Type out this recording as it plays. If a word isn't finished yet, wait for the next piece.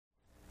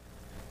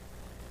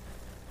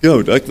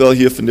Goed, ik wil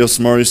hier vandaag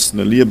morgens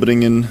een leer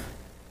brengen.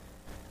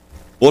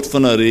 Wat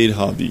van een reden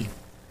heb je?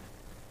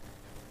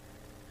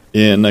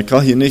 En ik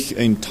heb hier niet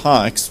een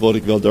tekst, wat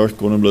ik wil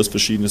doorgaan, bloos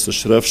verschillende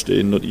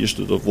Schriftstellen. Dat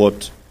eerste, dat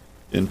wordt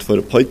in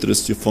 2.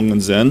 Petrus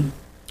gevangen zijn.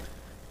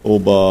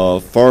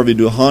 Aber vor wir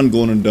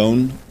durchgehen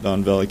doen,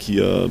 dann will ich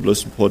hier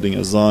bloß ein paar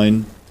Dinge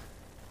sein.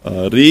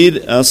 Red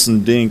ist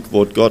ein Ding,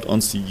 was Gott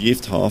uns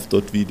gegeben hat,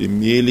 dass wir die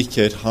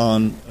Möglichkeit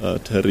haben,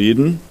 zu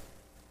reden.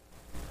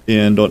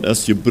 Und dort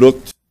ist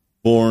gebraucht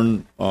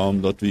worden,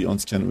 dass wir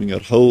uns können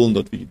erholen,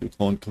 dass wir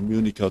durch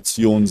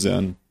Kommunikation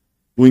sind,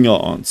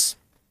 unter uns.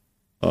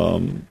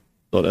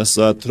 Dort ist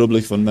sehr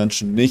traurig, wenn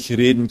Menschen nicht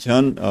reden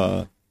können,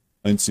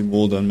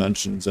 einmal dann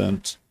Menschen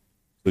sind,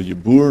 so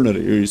geboren oder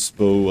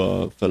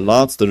irgendwo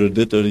verletzt oder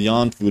dit oder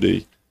jant, wo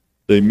die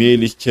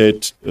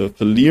Möglichkeit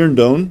verlieren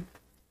dann.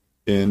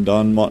 Und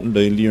dann müssen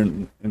die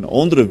lernen, in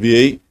andere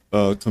Weg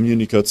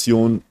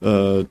Kommunikation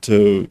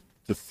zu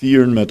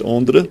führen mit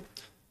anderen.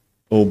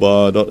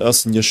 Aber das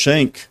ist ein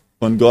Geschenk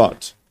von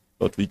Gott,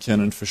 dass wir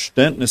können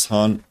Verständnis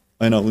haben,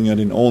 einer unter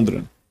den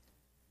anderen.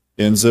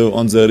 Und so,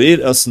 unser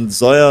Rede ist ein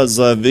sehr,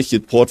 sehr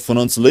wichtiger Part von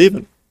uns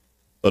Leben.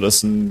 Das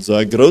ist ein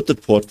sehr großer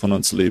Part von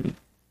uns Leben.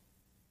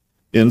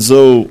 Und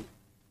so,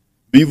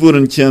 wir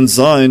würden können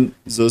sein,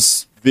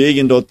 dass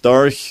wegen dort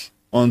durch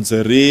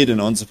unsere Rede und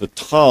unser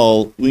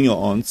Vertrauen unter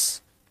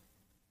uns,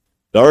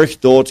 durch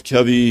dort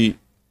können wir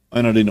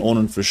einer den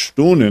anderen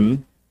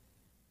verstehen,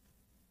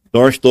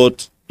 durch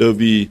dort, da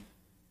wir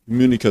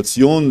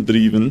Kommunikation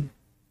driven,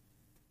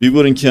 wir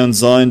würden können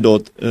sein,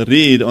 dort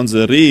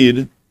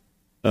unsere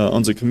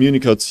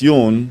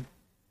Kommunikation,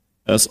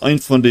 ist ein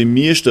von den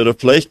meisten, oder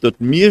vielleicht das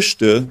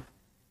meiste,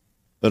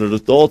 oder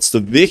das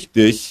dollste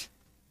wichtig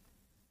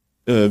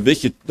in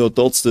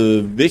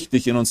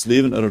uns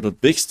Leben, oder das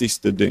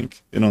wichtigste Ding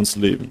in uns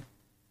Leben.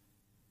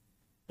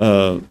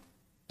 Dort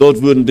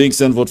würden Dinge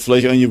sein, was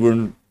vielleicht einige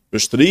würden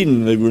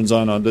bestriden, die würden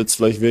sagen, das ist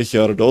vielleicht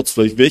wichtiger, oder das ist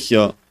vielleicht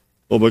wichtiger.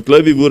 Aber ich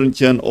glaube, wir würden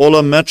können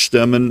alle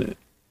mitstimmen,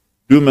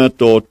 du mit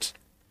dort,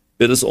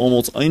 das ist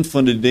almost ein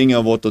von den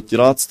Dingen, was die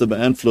größte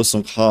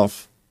Beeinflussung hat,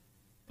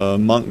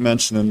 manche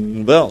Menschen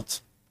in der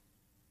Welt.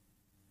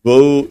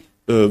 Wo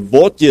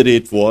Wort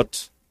geredet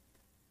wird,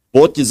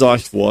 Wort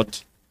gesagt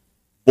wird,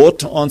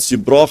 was uns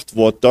gebracht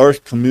wird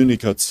durch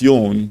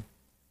Kommunikation,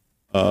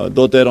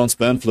 dort der uns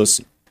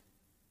beeinflussen.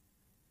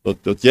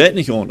 Das geht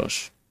nicht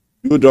anders.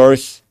 Nur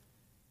durch,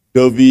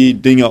 dass wir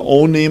Dinge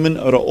annehmen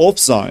oder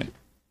aufsehen.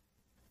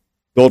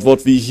 Dort,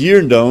 was wir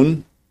hier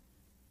tun,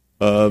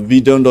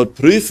 wir dann dort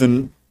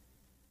prüfen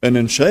und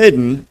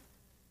entscheiden,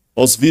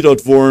 was wir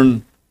dort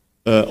wollen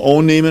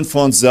annehmen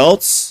von uns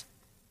selbst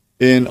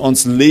in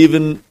uns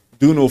Leben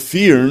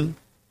führen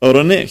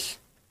oder nicht.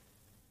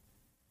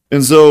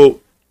 Und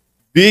so,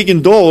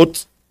 wegen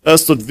dort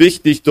ist es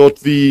wichtig,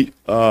 dass wir,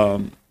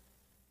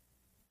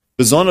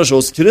 besonders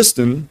als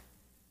Christen,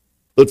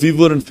 dass wir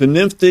wurden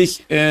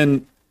vernünftig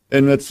und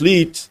mit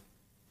Fleet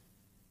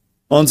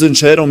unsere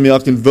Entscheidung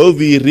machen, wo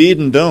wir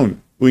reden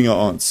tun,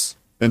 unter uns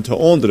und zu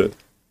anderen.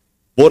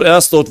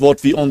 Was ist dort,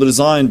 was wir andere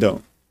sein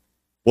tun?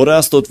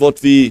 Was ist dort,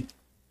 was wir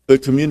für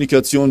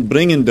Kommunikation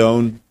bringen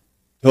tun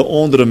zu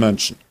anderen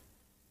Menschen?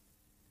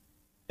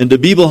 In der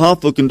Bibel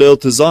hat wir ein Teil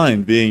zu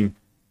sein, wegen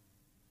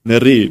einer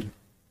Rede.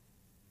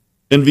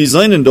 Und wir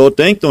sind dort,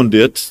 denkt an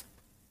das,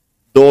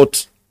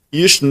 dort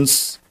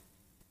erstens,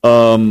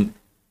 die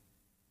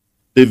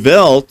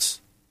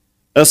Welt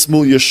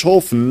erstmal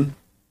geschaffen,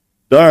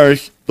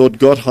 durch, dass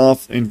Gott hat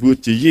ein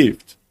Wort gegeben.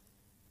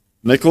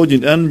 Und ich habe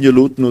ihn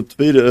angeluten und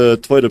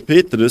 2.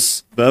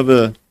 Petrus, wenn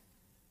wir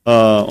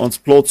uns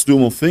Platz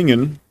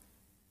fingen,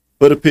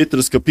 2.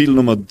 Petrus Kapitel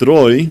Nummer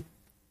 3,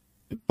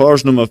 in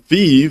Vers Nummer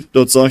 5,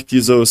 dort sagt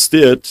hier so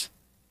steht,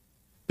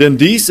 denn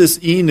dies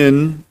ist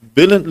ihnen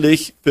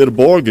willentlich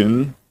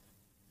verborgen,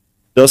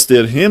 dass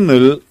der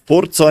Himmel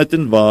vor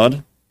Zeiten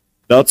war,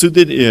 dazu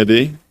die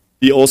Erde,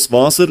 die aus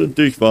Wasser und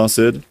durch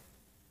Wasser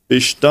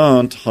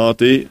Bestand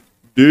hatte,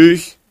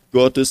 durch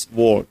Gottes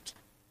Wort.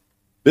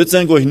 Das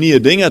sind gleich neue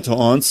Dinge zu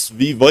uns.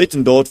 Wir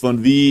weiten dort,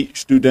 wenn wir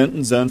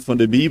Studenten sind von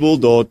der Bibel,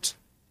 dort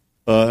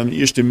im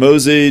 1.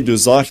 Mose, du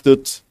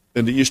sagtest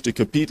in den ersten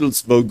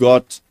Kapitels, wo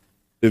Gott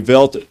die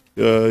Welt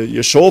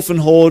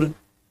geschaffen hat,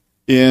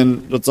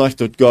 und dort sagt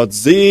er, Gott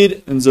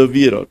sieht und so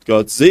wird.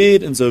 Gott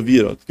sieht und so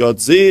wird.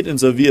 Gott sieht und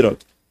so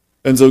wird.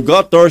 Und so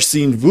Gott durch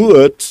sein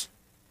Wort,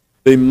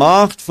 die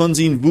Macht von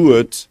seinem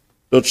Wort,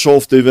 dort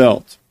schafft die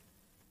Welt.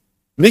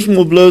 Nicht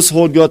nur bloß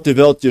hat Gott die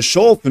Welt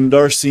geschaffen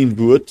durch sein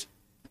Wort,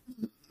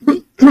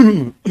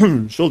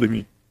 entschuldige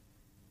mich,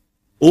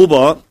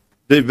 aber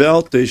die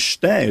Welt, die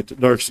steht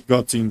durch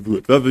Gott sein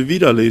Wort. Wenn wir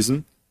wieder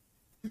lesen,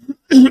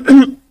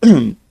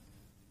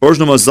 Vers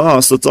Nummer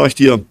 6, das sagt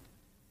hier,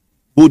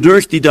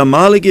 wodurch die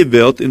damalige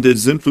Welt in der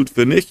Sintflut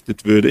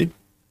vernichtet würde,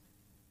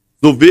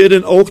 so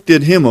werden auch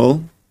der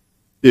Himmel,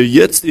 der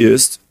jetzt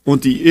ist,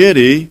 und die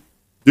Erde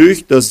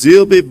durch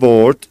dasselbe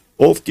Wort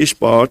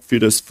aufgespart für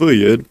das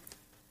Feuer,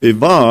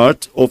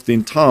 bewahrt auf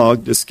den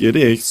Tag des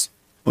Gerichts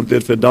und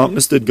der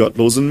Verdammnis der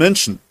gottlosen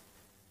Menschen.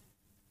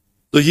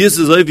 So hier ist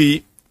es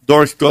wie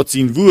durch Gott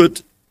sein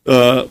Wort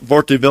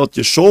wird die Welt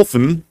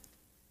geschaffen.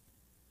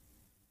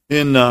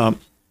 Und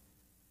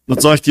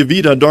das sagt ihr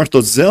wieder, durch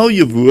das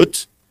selbe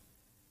Wort,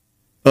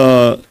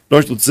 wird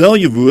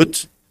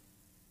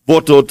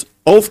dort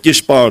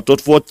aufgespart,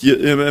 dort wird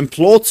im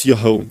Platz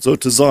gehauen, so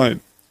zu sein.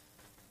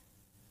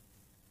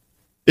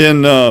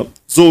 Und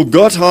so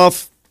Gott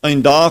hat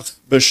ein Tag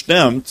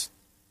bestimmt,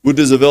 wo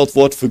diese Welt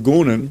wird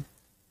vergangen.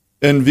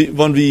 Und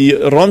wenn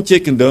wir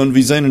rankicken, dann,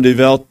 wir sehen in die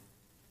Welt,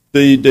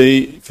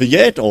 die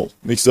vergeht all,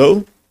 nicht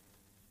so?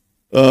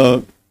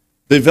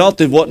 Die Welt,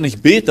 die wird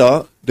nicht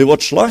besser, die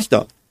wird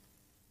schlechter.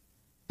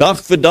 Tag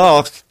für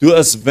Tag, du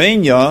hast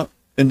weniger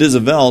in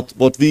dieser Welt,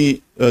 was wir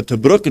zu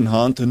brücken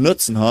haben, zu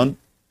nutzen haben,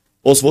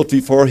 als was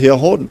wir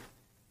vorher hatten.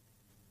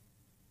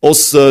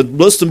 Als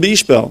bloß ein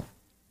Beispiel.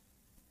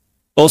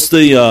 Als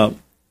die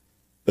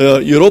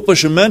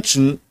europäischen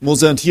Menschen, die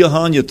sind hier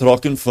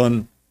angetroffen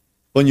von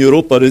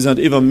Europa, die sind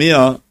immer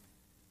mehr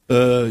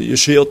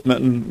geschert mit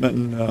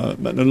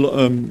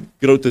einem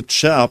großen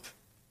Schab.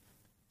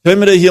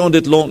 Kommen die hier in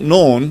das Land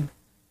nun,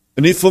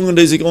 und die fangen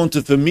die sich an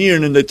zu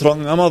vermehren, und die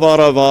trocken immer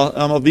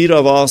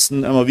wieder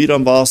Wassen, immer wieder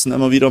am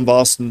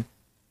Wassen.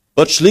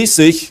 Was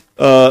schließlich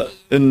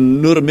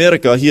in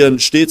Nordamerika, hier in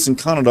States in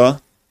Kanada,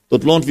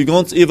 das Land wie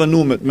ganz eben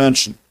nur mit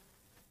Menschen.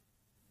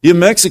 Hier in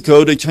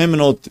Mexiko, die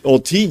kommen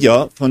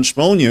Altija von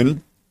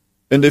Spanien,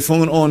 und die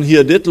fangen an,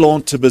 hier das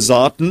Land zu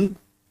besaten,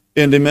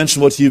 und die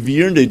Menschen, die hier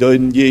wären,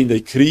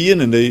 die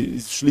kriegen, und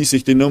die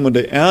schließlich die nehmen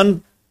die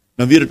an,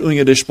 dann wird es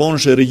unter die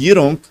spanische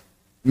Regierung,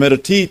 mit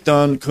der Zeit,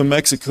 dann kann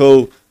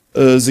Mexiko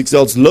sich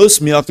selbst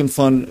losmerken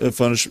von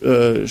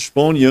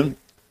Spanien,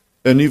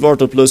 und nu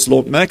wird das bloß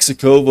Land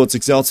Mexiko, was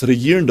sich selbst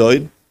regieren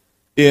dort,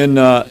 in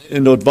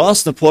dort war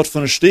eine Part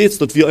von den States,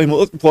 dort wir einmal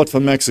auch ein Part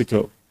von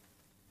Mexiko.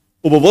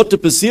 Aber was da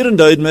passieren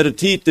dort mit der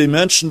Zeit, die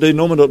Menschen, die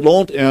nehmen das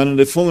Land an, und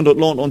die fangen das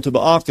Land an zu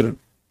beackern.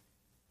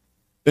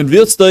 Und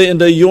wird's da in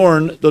den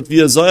Jahren, dass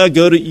wir sehr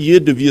gute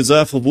Erde, wir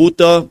sehr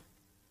verboten,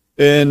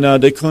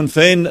 und die können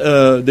fein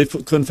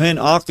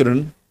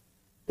ackern.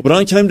 Aber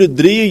dann kamen die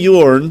 3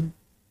 Jahre,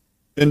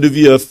 und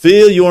wir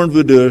 4 Jahre,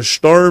 wo der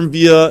Sturm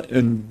wir,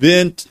 und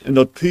Wind, und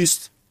das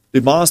Pust,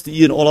 die beste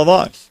Erde alle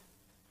weg.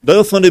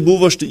 Da von der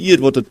bewusste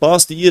Erde, was das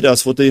beste Erde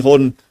ist, was die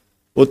haben,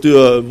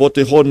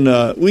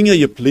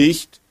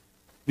 ungepflegt,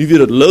 wie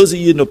wird das lose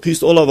Erde, das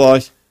Pust alle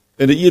weg,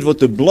 und die Erde, was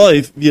da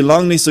bleibt, wie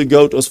lang nicht so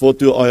gut, als was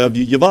du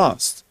wie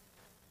warst.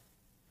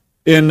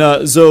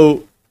 Und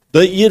so,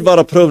 die Erde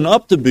war proben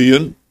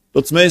abzubauen,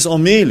 das ist meist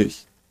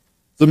allmählich.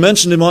 So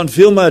Menschen, die machen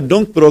viel mehr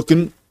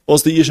Dunkbrücken,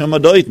 als die ich immer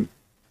deuten.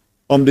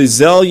 Um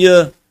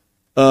dieselbe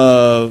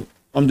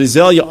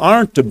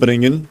Art zu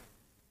bringen,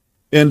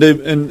 und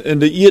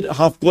die Erde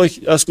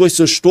ist gleich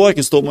so stark,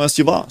 als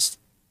du warst.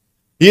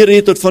 Hier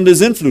redet von der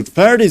Sintflut.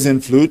 Für die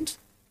Sintflut,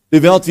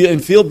 die Welt wie ein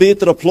viel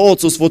besserer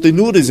Platz, als was die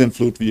nur die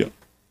Sintflut wird.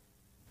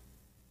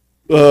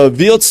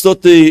 Wird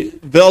dort die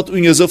Welt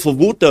ungefähr so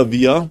verboten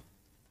wird,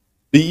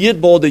 die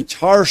Erdbau, die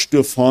herrscht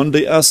davon,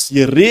 die ist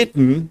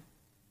gereten,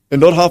 und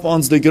dort haben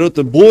uns die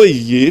große Boy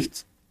gegeben.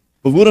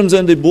 Aber warum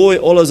sind die Boy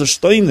alle so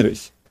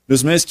steinrig?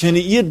 Das meist keine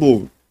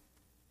Erdbogen.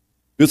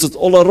 Wird es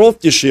alle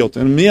raufgeschert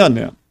und mehr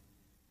nicht.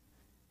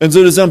 Und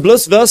so, das sind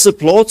bloß welche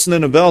Plätze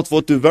in der Welt,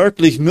 wo du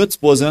wirklich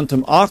nutzbar sind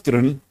zum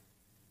Ackern,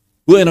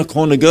 wo einer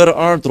eine gute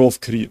Art drauf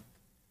kriegen.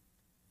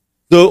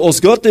 So,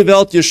 als Gott die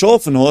Welt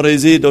geschaffen hat, er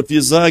sieht, dass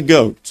wir sehr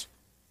gut.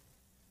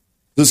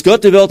 Dass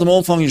Gott die Welt am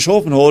Anfang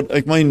geschaffen hat,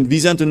 ich meine,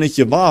 wir sind ja nicht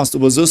gewasst,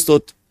 aber so ist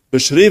dort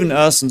beschrieben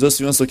ist, und dass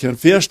wir uns da können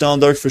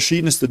feststellen durch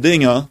verschiedenste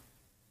Dinge,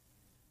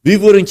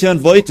 wir würden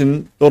können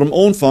weiten, dort am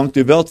Anfang,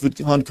 die Welt wird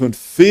können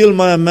viel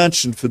mehr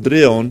Menschen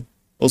verdrehen,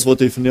 als was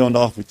die von der und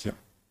nach wird.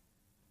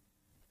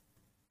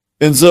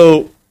 Und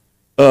so,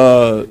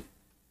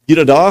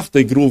 jeder Tag,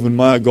 die gruben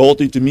mehr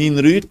Gold aus den Minen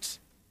raus,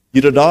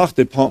 jeder Tag,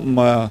 die pumpen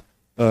mehr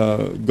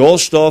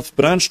Goldstoff,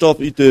 Brennstoff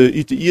aus der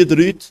Erde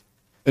raus,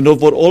 und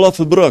dort wird alles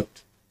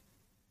verbrückt.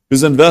 Wir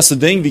sind welche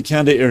Dinge, wir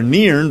können die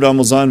ernähren, da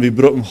muss sein, wir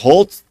brauchen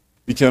Holz,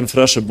 wir können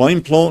frische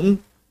Bäume planten,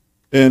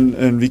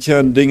 und wir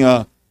können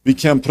Dinge, wir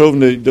können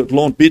proben, das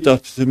Land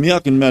besser zu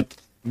merken mit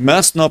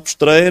Messen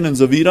abstreuen und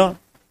so weiter.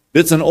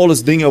 Das sind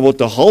alles Dinge, die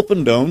da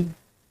helfen tun.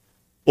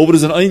 Aber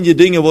das sind einige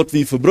Dinge, die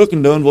wir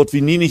verbrücken tun, die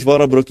wir nie nicht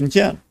verbrücken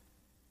können.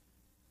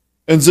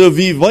 Und so,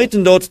 wie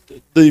weiten dort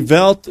die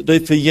Welt, die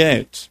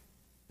vergeht,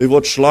 die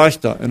wird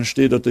schlechter, und es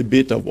steht, dass die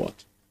besser wird.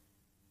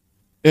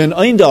 Und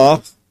ein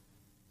Tag,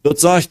 dort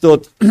sagt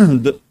dort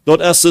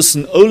ist es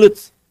ein Olet,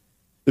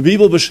 die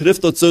Bibel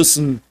beschreibt dort so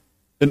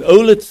ein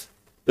Olet,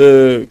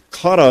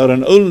 Karre,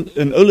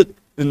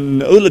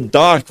 ein Olet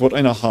Dark, was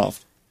einer hat.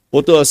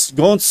 Wo das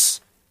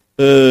ganz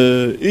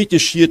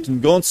uitgeschiert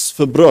und ganz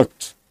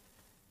verbrückt.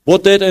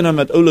 Was tät einer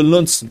mit Olet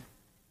Lunzen?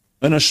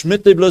 Einer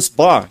schmidt die bloß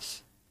Bach.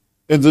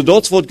 Und so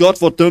dort wird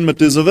Gott was tun mit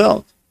dieser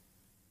Welt.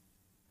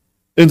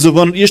 Und so,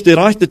 wenn erst die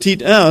rechte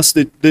Zeit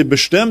ist, die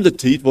bestimmte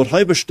Zeit, was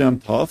er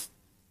bestimmt hat,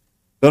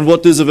 dann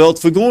wird diese Welt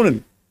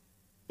vergonnen.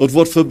 Dort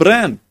wird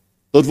verbrennt.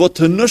 Dort wird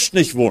nichts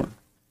nicht worden.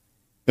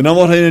 Und dann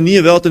wird er eine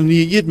neue Welt und eine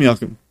neue Erde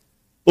machen.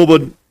 Aber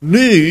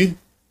nu,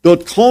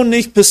 dort kann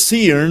nicht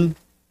passieren,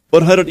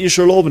 was er das erst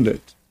erlauben hat.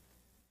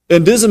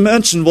 Und diese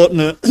Menschen, die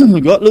eine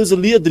gottlose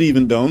Lehre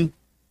drieben tun,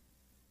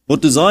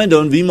 die sein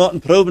tun, wie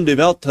man proben, die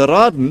Welt zu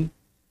raten,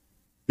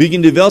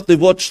 wegen die Welt, die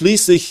wird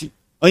schließlich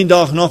ein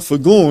Tag noch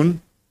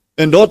vergehen,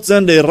 und dort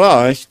sind die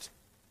recht,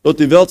 dass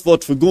die Welt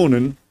wird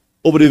vergehen,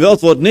 aber die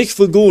Welt wird nicht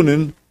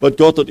vergehen, was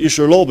Gott dort ist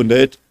erlauben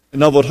hat, und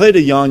dann wird heute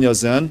Jahr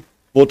sein,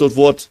 wo dort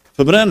wird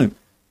verbrennen.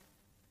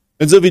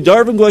 Und so wie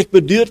darüber gleich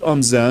bedeutet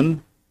am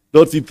sein,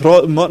 dass wir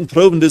müssen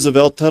proben, diese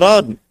Welt zu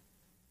raten.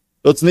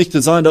 Das nicht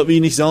zu sein, dass wir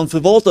nicht selber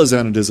Verwalter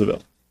sind in dieser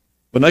Welt.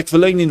 Wenn ich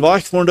verlegen den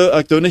Weg von da,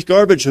 ich darf nicht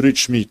Garbage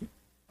schmieden.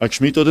 Ich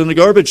schmiede dort in eine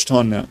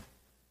Garbage-Tonne.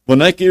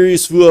 Wenn ich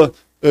irgendwo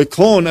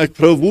kann, ich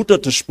probe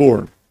Waut zu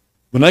sparen.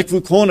 Wenn ich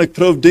kann, ich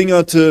probe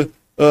Dinge zu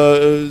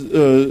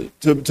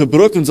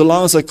brücken,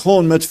 solange ich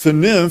kann, mit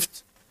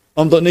Vernunft,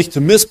 um das nicht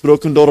zu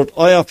missbrücken, dass das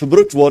Eier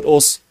verbrückt wird,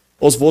 als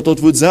was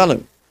dort wird selber.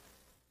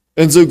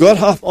 Und so Gott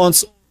hat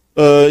uns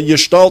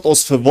gestellt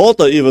als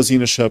Verwalter über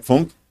seine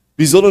Schöpfung.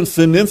 Wir sollen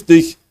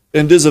vernünftig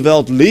in dieser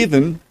Welt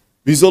leben.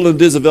 Wir sollen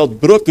diese Welt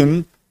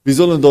brücken. Wir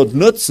sollen dort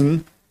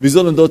nutzen. Wir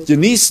sollen dort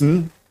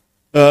genießen.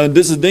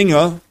 Diese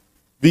Dinge.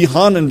 Wir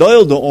haben einen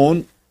Teil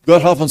davon.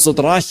 Gott hat uns das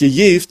Reich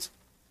gegeben.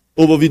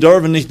 Aber wir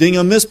dürfen nicht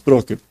Dinge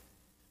missbrücken.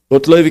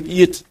 Dort lebe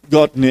ich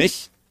Gott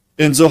nicht.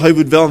 Und so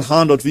wird wir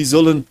haben, dass wir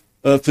sollen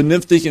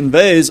vernünftig in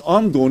Weise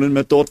umgehen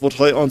mit dort, was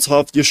er uns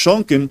hat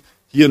geschenkt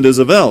hier in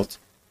dieser Welt.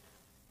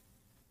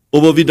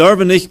 Aber wir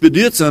dürfen nicht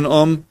bedient sein,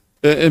 und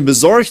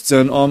besorgt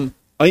sein,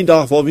 ein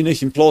Tag, wo wir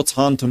nicht im Platz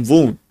haben zum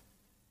Wohnen.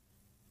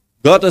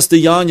 Gott ist der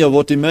Janja,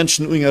 was die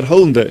Menschen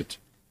erholen wird.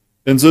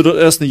 Und so, dass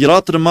es nicht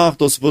rattere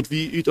macht, das was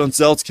wir aus uns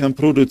selbst können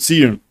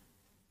produzieren.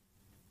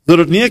 So,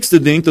 das nächste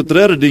Ding, das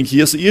dritte Ding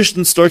hier ist,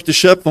 erstens durch die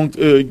Schöpfung,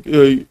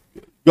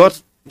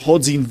 Gott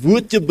hat sein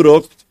Wort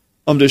gebraucht,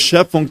 um die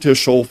Schöpfung zu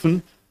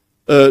schaffen.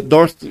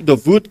 Durch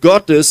das Wort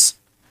Gottes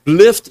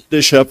bleibt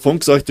die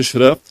Schöpfung, sagt die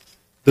Schrift.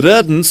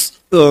 Drittens,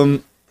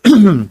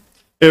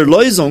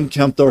 Erlösung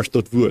kommt durch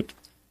das Wort.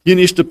 Hier in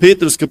 1.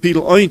 Petrus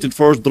Kapitel 1, in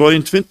Vers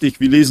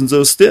 23, wir lesen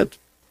so steht.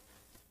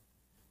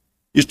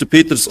 1.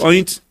 Petrus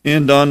 1,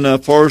 und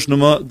dann Vers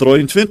Nummer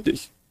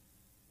 23.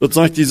 Dort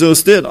sagt die so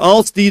steht,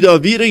 als die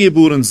da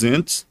wiedergeboren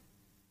sind,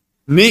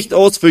 nicht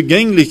aus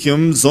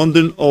vergänglichem,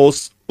 sondern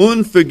aus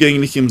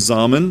unvergänglichem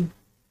Samen,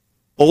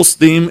 aus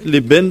dem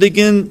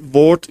lebendigen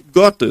Wort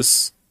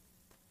Gottes,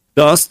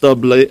 das da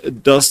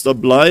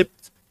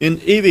bleibt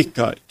in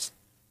Ewigkeit.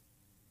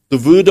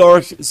 So würde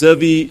euch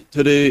sehr wie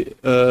zu der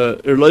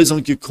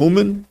Erlösung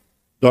gekommen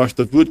durch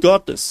das Wort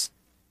Gottes.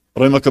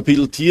 Römer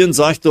Kapitel 10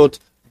 sagt dort,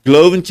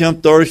 Glauben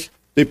kommt durch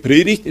die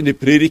Predigt, und die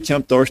Predigt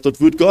kommt durch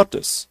das Wort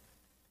Gottes.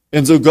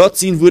 Und so Gott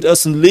sein Wort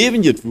als ein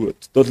lebendes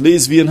Wort. Dort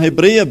lesen wir in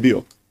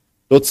Hebräerbuch.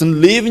 Dort ist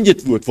ein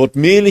lebendes Wort, was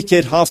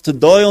Möglichkeit hat zu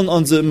teilen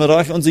im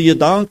Bereich unserer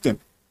Gedanken,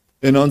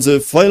 in unsere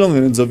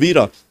Fehlungen und so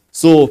weiter.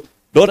 So,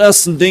 dort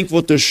ist ein Ding,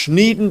 was das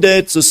Schneiden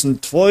geht, zwischen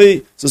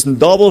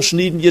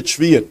Doppelschneiden jetzt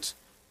schwert.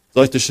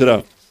 Sagt die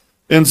Schrift.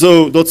 Und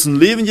so, dort ist ein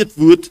lebendes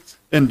Wort,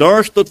 und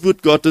durch das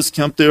Wort Gottes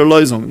kommt die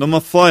Erlösung.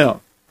 Nummer 4.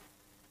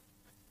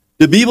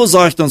 Die Bibel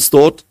sagt uns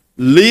dort,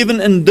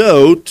 Leben und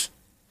Tod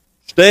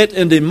steht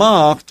in der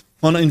Macht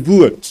von ein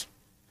Wort.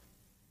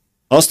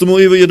 Hast du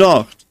mal über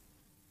gedacht?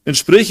 In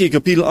Sprüche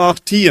Kapitel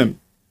 18.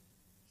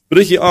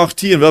 Sprüche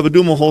 18, wer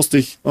du mal hast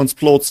dich ans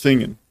Platz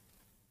fingen.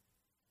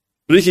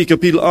 Sprüche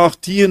Kapitel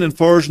 18 in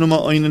Vers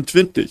Nummer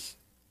 21.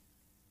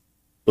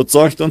 Dort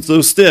sagt uns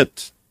so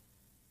steht,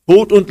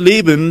 Tod und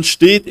Leben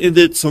steht in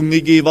der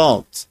Zunge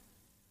Gewalt.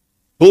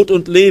 Tod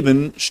und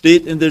Leben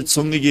steht in der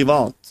Zunge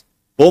Gewalt.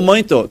 Wo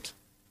meint das?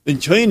 Ein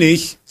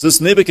König,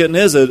 das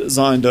Nebuchadnezzar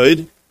sein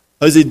wird,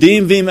 also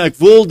dem, wem ich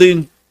will,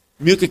 den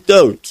möge ich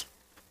tot.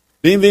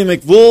 Dem, wem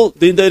ich will,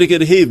 den werde ich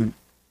erheben.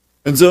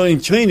 Und so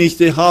ein König,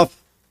 der hat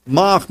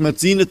Macht mit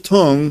seiner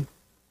Zunge,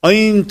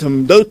 einen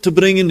zum Tod zu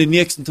bringen, den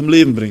nächsten zum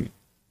Leben bringen.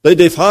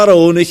 Der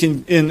Pharao nicht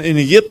in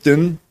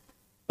Ägypten,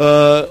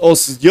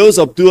 als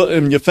Josef durch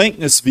im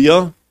Gefängnis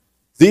war,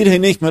 sieht er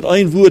nicht mit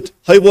einem Wort,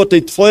 er wird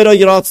der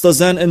Zweiter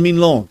sein in mein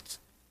Land.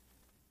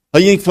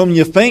 Er ging vom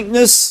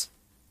Gefängnis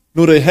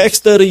nur der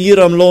höchste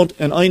Regierer am Land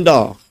in einem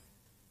Tag.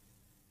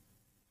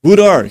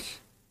 Wodurch?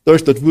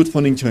 Durch das Wort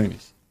von dem König.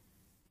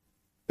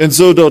 Und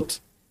so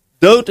dort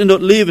Tod und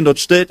dort Leben, dort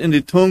steht in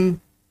die Zunge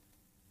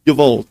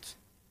Gewalt.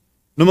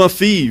 Nummer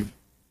 5.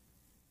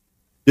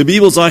 Die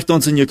Bibel sagt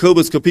uns in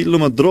Jakobus Kapitel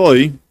Nummer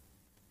 3,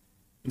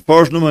 in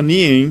Vers Nummer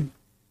 9,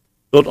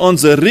 dass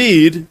unsere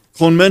Rede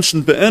kann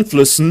Menschen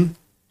beeinflussen,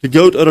 zu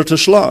Gott oder zu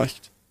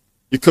schlecht.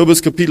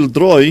 Jakobus Kapitel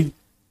 3,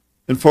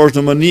 in Vers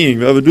Nummer 9,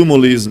 werden wir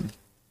mal lesen.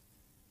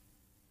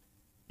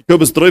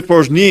 Jakobus 3,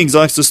 Vers 9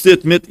 sagt, es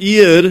steht, mit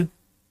ihr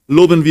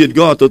loben wir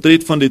Gott, das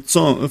redet von der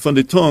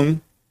Zunge,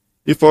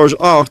 in Vers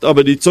 8,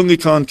 aber die Zunge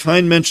kann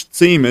kein Mensch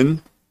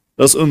zähmen,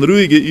 das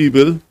unruhige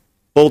Übel,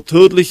 voll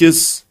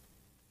tödliches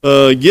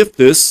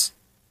Giftes,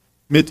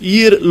 mit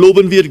ihr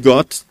loben wir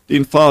Gott,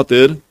 den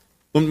Vater,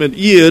 und mit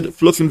ihr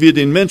fluchen wir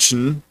den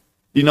Menschen,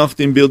 die nach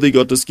dem Bilde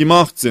Gottes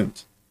gemacht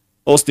sind.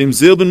 Aus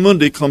demselben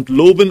Munde kommt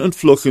Loben und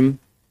Fluchen,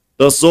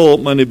 das soll,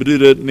 meine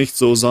Brüder, nicht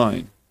so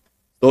sein.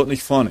 Dort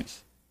nicht funnig.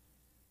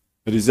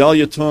 Met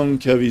diezelfde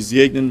tong kan we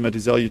zegnen, met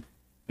diezelfde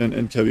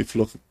en kan we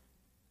vluchten.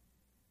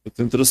 Dat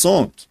is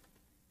interessant.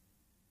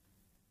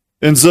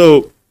 En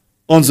zo,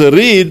 onze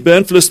rede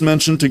beïnvloedt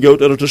mensen te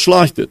goed en te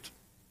slecht.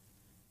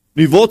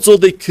 Nu, wat zal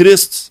de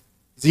Christ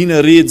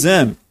zijn rede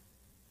zijn?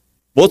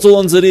 Wat zal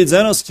onze rede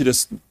zijn als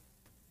Christen?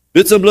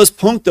 Dit zijn bloß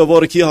Punkte,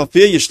 waar ik hier heb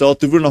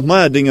voorgesteld. Er worden nog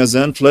meer dingen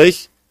zijn,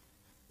 vielleicht.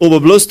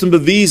 Aber bloß te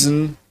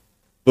bewijzen,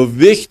 hoe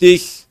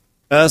wichtig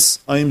is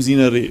einem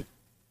zijn rede.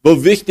 Hoe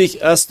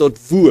wichtig is dat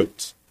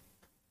woord.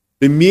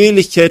 De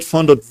Möglichkeit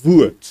van dat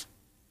woord.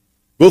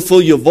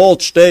 Hoeveel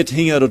gewalt steht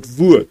hinter dat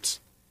woord.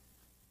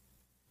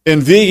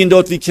 En wegen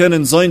dat we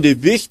kennen zijn de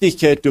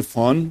Wichtigkeit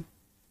davon,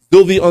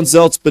 so wir uns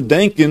selbst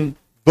bedenken,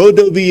 wo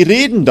wir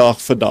reden Tag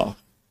für Tag.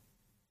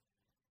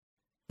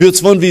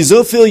 Wenn wir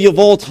so viel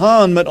Gewalt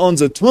haben mit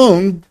unserer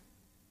Zunge,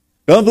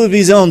 dann will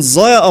wir uns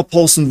sehr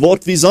aufpassen,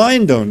 was wir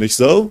sein tun, nicht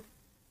so?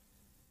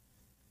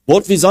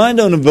 Was wir sein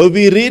tun und wo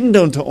wir reden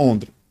tun zu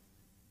anderen.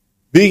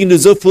 Wegen der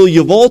so viel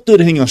Gewalt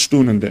dahinter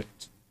stunden.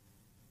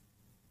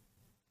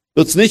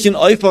 Das ist nicht ein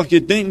einfach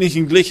Gedenk, nicht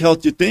ein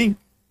gleichheit Gedenk.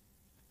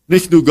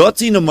 Nicht nur Gott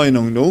seine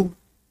Meinung, no?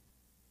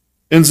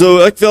 Und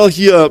so, ich will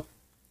hier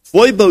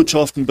zwei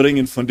Botschaften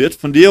bringen von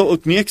dir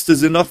auch nächste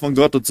Sinn nach von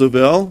Gott so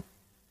will.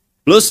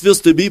 Bloß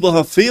wirst die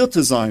Bibel viel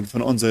zu sein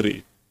von unserer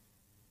Rede.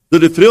 So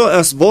die Frage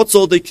ist, was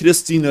soll die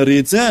Christine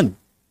Rede sein?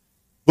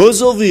 Wo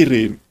soll wir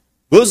reden?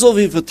 Wo soll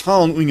wir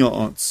vertrauen unter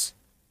uns?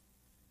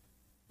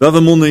 Da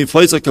wir mal in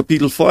Epheser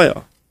Kapitel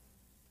 4.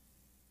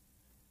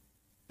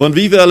 Wenn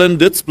wir wollen,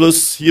 das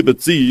bloß hier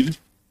bezieht,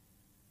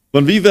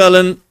 wenn wir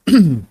wollen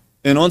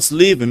in uns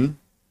Leben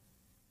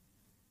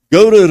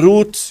gute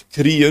Rot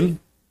kriegen,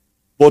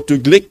 was du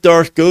Glück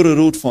durch gute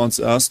Rot von uns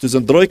ist, das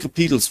sind 3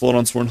 Kapitel, die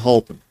uns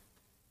helfen.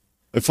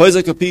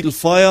 Epheser Kapitel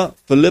 4,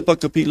 Philippa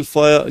Kapitel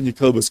 4 und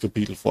Jakobus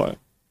Kapitel 4.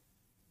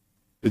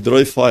 Die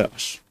 3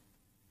 Feiers.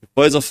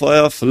 Epheser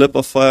 4,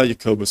 Philippa 4,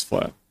 Jakobus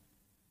 4.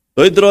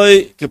 Die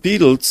 3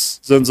 Kapitel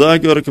sind sehr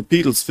gute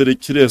Kapitel für die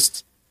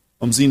Christ,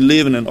 um sein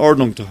Leben in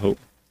Ordnung zu halten.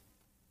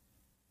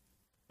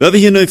 Wenn wir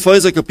hier in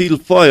Epheser Kapitel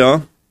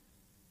 4,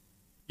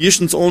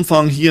 erstens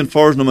anfangen hier in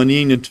Vers Nummer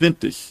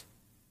 29.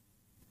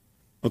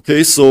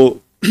 Okay, so,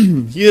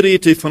 hier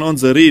redet er von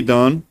unserer Rede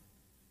an.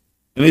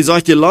 Und er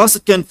sagt, ihr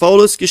lasst kein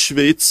faules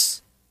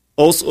Geschwätz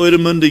aus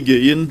eurem Munde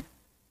gehen,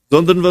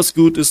 sondern was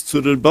gut ist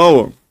zur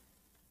Erbauung,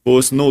 wo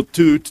es Not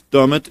tut,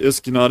 damit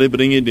es Gnade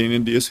bringe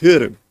denen, die es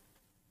hören.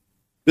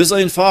 Das ist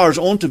ein Vers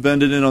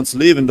anzuwenden in uns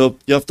Leben, da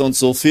gibt uns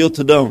so viel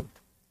zu tun.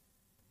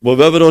 Aber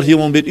wenn wir dort hier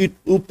mal ein bisschen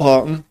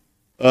aufpacken,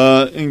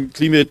 in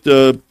Klimat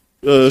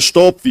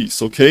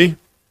Staubwies, okay?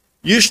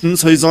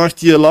 Erstens, er sagt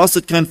hier,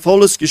 lasst kein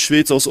faules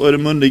Geschwätz aus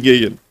eurem Munde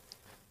gehen.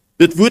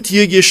 Das wird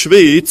hier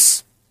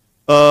Geschwätz,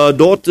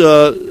 dort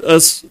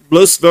ist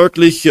bloß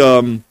wirklich,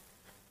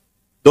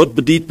 dort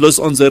bedient bloß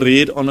unsere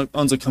Rede,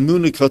 unsere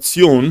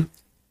Kommunikation.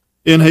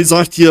 Und er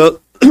sagt hier,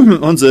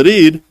 unsere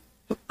Rede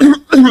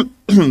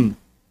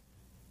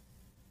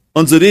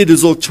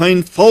soll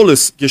kein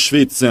faules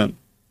Geschwätz sein.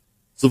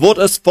 So, was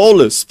ist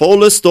faules?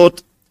 Faules,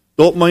 dort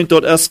meint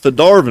dort erst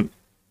verdorben.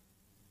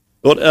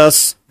 Dort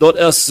ist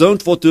so,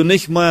 was du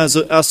nicht mehr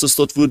so erstes,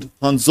 dort wird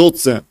han so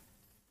sein.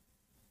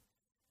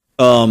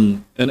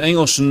 In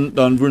Englischen,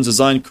 dann würden sie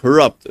sagen,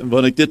 corrupt. Und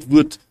wenn ich das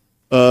Wort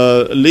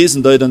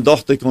lesen, dann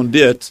dachte ich an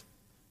das,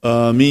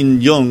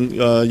 mein Jung,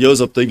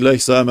 Josef, der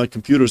gleich sei, mit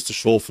Computers zu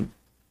schaffen.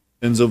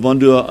 Und so, wenn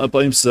du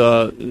bei ihm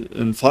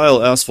ein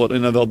File erst, was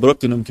einer will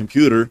brücken im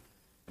Computer,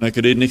 und ich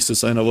rede nicht so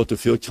sein, was du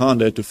viel kann,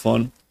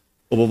 davon,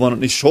 aber wenn es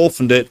nicht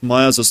schaffen, das mehr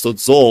als es dort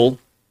soll,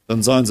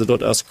 dann seien sie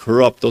dort erst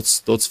corrupt,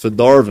 dort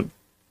verdorben.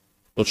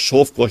 Dort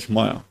schafft euch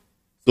mehr.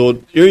 So,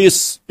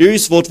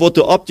 was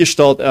du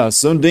abgestellt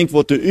hast, so ein Ding,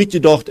 was du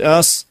uitgedacht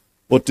hast,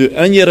 was du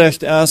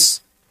angerecht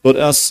hast, dort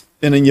erst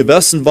in einem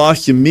gewissen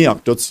Weg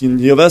gemerkt, dort ist in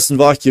einem gewissen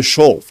Weg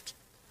geschafft.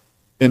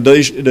 Und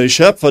der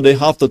Schöpfer, der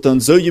hat das dann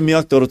so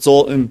gemerkt, dass es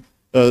soll in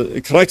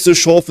Krieg so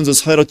schaffen,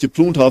 dass er das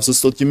geplant hat, dass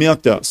du das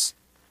gemerkt hast.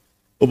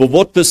 Aber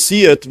was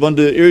passiert, wenn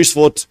du erst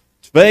was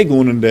zwei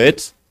Gunnen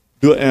lädt,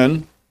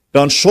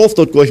 dann schafft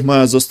das gleich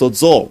mal, dass das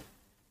soll.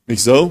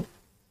 Nicht so?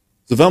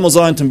 So, wenn wir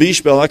sagen, zum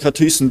Beispiel, ich habe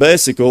ein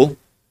Bicycle,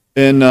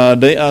 und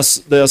der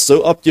ist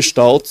so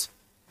abgestellt,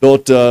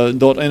 dort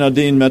einer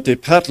den mit den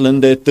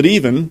Paddeln, der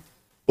driven,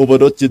 aber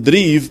dort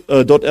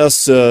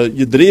ist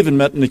gedriven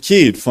mit einer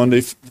Kette, von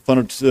der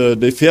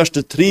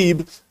ersten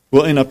Trieb,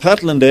 wo einer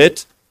Paddeln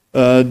det,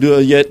 du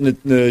jet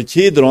eine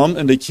Kette drum,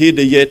 und die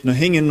Kette jet noch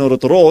hängen nur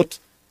das Rad,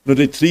 nur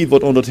der Trieb,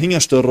 was unter das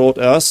hinterste Rad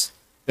ist,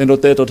 und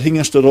dort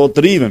hinterste Rad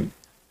driven.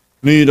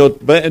 Nu,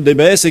 der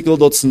Bicycle,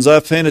 das ist ein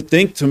sehr feines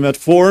Ding zu mit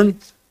fahren,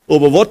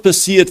 aber was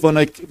passiert, wenn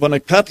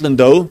ich paddeln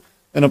da,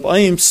 und auf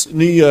einmal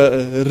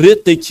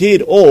ritt die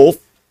Kette auf,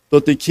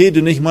 dass die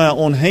Kette nicht mehr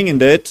anhängen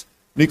det,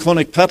 nu kann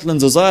ich paddeln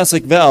so sehr als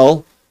ich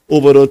will,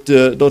 aber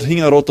dort hing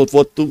er dort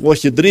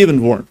was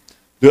gedrieben worden.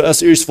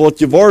 Das ist erst was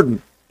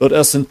geworden. Das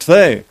ist ein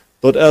zwei.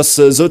 Das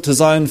ist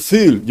sozusagen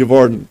viel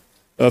geworden.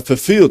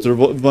 Verfehlt,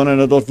 wenn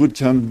einer dort wird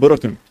kann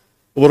brücken.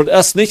 Aber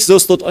das ist nicht so,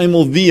 dass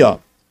einmal wir.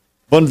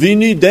 Wenn wir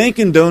nicht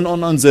denken dann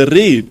an unsere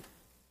Rede,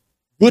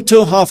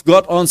 Wozu hat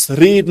Gott uns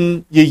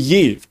Reden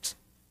gegeben?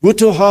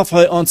 Wozu hat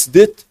er uns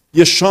dit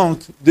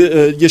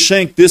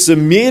geschenkt, diese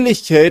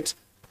Möglichkeit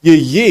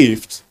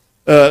gegeben,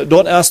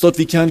 dort erst dort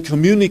wir keine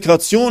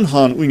Kommunikation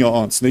haben unter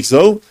uns, nicht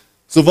so?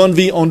 So, wenn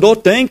wir an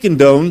dort denken,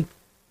 dann,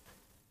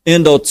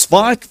 in der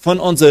Zweig von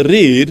unserer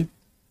Rede,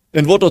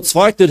 in wo der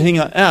Zweig dort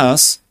hinter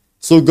ist,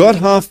 so Gott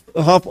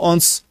hat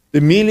uns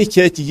die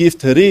Möglichkeit gegeben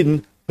zu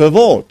reden per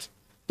Wort.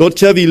 Dort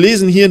können wir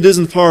lesen hier in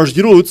diesem Vers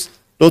Jutz,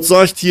 dort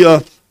sagt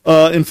hier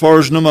in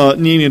Vers Nummer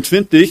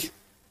 29,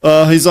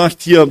 er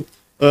sagt hier,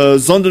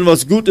 sondern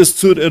was gut ist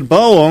zur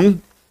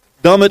Erbauung,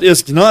 damit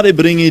es Gnade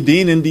bringe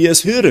denen, die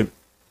es hören.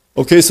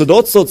 Okay, so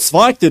dort so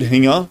Zweig dort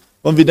hinter,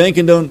 und wir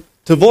denken dann,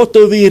 zu Wort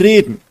wir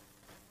reden.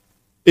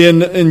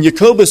 In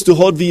Jakobus, du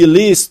hast, wie ihr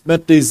lest,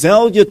 mit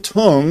derselben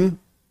Tongue,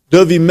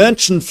 da wir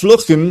Menschen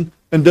fluchen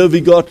und da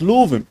wir Gott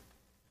loben.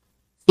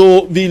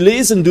 So, wir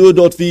lesen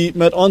dort, wie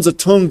mit unserer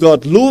Tongue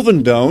Gott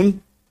loben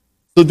down,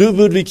 so du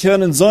würd wir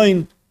können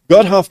sein,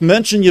 Gott hat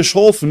Menschen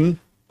geschaffen,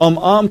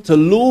 um zu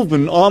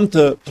loben,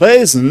 zu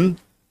preisen,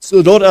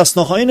 so dort ist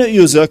noch eine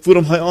Ursache,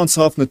 warum er uns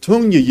auf eine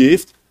Tongue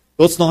gegeben,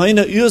 dort ist noch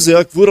eine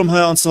Ursache, warum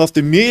er uns auf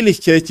die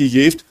Möglichkeit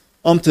gegeben,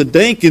 zu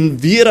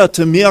denken, wieder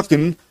zu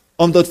merken,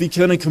 dass wir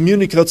keine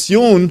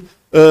Kommunikation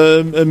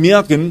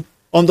merken,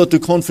 dass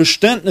du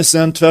Verständnis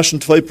sein zwischen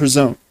zwei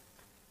Personen.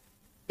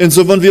 Und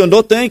so, wenn wir an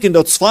dort denken,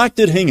 dort zweigt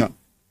der Hänger.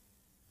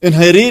 Und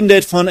er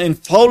redet von ein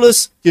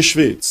faules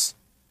Geschwätz.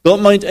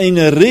 Dort meint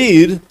eine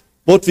Rede,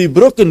 was wir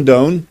brücken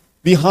down,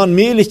 wir haben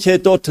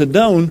Möglichkeit dort zu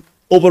down,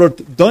 aber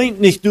dort deint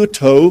nicht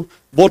durch,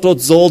 was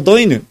dort soll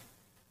deinen.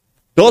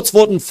 Dort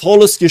wird ein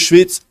faules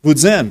Geschwätz gut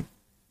sein.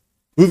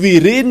 Wo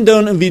wir reden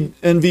down und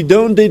wir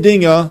down die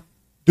Dinge,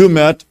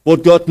 damit,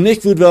 was Gott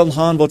nicht wird werden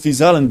haben, was wir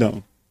sollen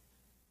down.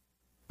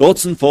 Dort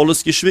ist ein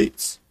faules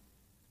Geschwätz.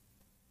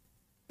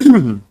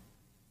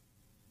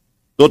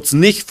 Dort ist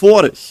nicht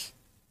vorig.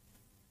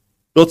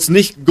 Dort ist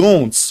nicht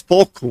ganz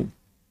vollkommen.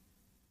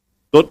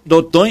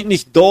 Dort deint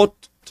nicht dort,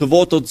 zu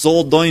was dort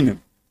soll deinen.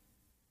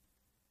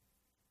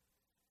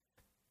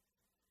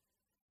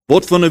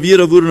 Was von der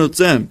Wiere würde nicht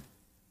sein?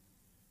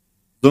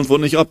 Sonst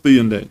wird nicht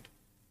abbühen, das.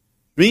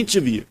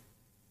 Schwinche wir.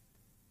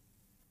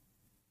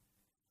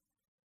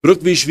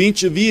 Brück wie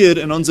schwinche wir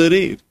in unserer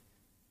Rede.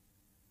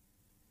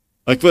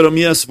 Ich werde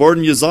mir es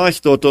worden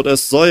gesagt, dort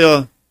es sei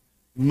ja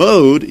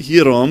Mode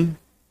hierum,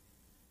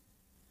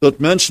 dass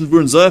Menschen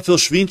würden sehr viel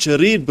schwinche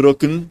Rede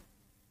brücken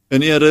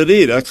in ihrer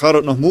Rede. Ich habe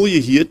das noch mal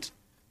gehört,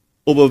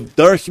 aber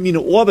durch meine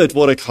Arbeit,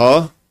 die ich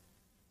habe,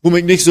 wo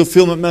ich nicht so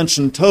viel mit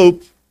Menschen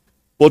taub,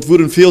 was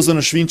würden viel so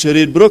eine schwinche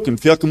Rede brücken.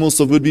 Vielleicht muss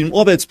da würde wie im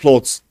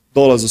Arbeitsplatz,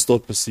 da ist es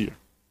dort passiert.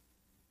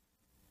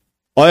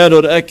 Ja,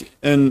 dort ich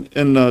in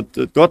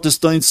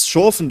Gottesdienst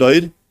schaffen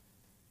deed,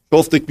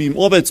 schaffte ich wie im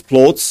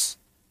Arbeitsplatz,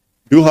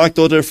 du hast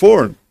dort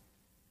erfahren.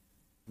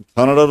 In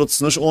Kanada das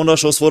ist nicht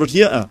anders, als was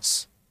hier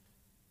ist.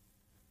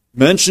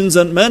 Menschen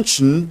sind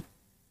Menschen,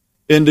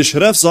 in der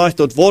Schrift sagt,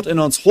 das Wort in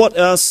uns Hort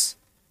ist,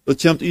 das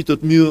kommt ich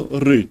dort mir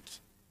rüt.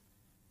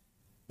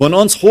 Wenn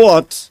uns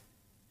Hort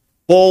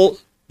voll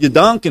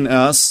Gedanken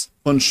ist,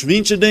 von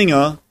schwinche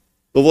Dinge,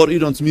 da wird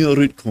ich uns mir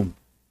rüt kommen.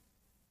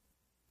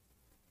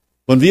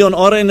 Wenn wir an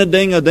eure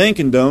Dinge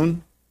denken,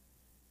 dann,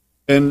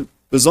 und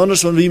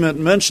besonders wenn wir mit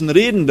Menschen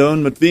reden,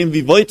 dann, mit wem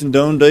wir weiten,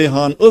 dann, die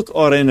haben auch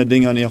eure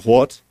Dinge an ihr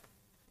Hort,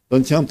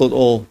 dann kommt das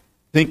all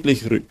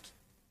pinklich rüt.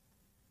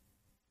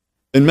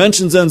 Und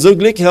Menschen sind so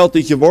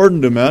glücklich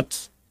geworden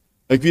damit.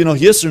 Ich bin noch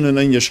gestern in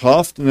ein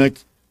Geschäft und ich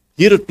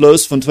hier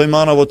bloß von zwei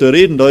Männern, die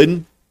reden,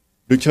 deuten,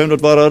 du kommst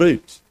das wahre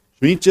rüt.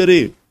 Schwinche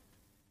Rede.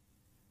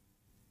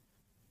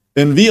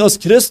 Und wir als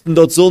Christen,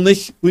 das soll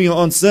nicht unter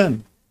uns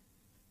sein.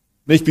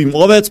 Nicht beim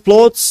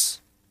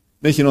Arbeitsplatz,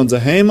 nicht in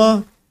unserer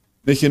Heimat,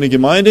 nicht in der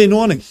Gemeinde,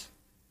 nur nicht.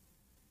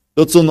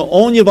 Das soll eine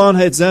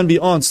Ungewohnheit sein wie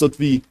uns, dass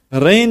wir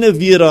reine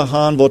Wiere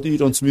haben, was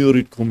in uns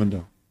Mühe kommen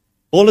da.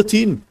 Alle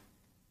Tiden.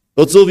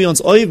 Das soll wir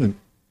uns üben.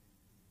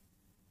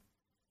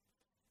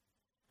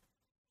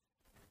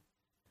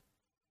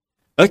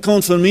 Ich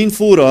kann von meinem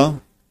Führer,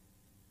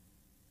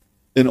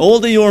 in all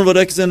den Jahren, wo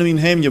ich in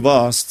meinem Heim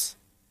gewesen,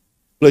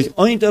 vielleicht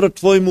ein oder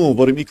zwei Mal,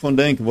 wo ich mich kann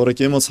denken, wo ich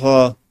jemals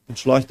habe, ein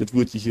schlechtes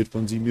Wort hier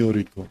von sie mir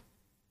rüberkommen.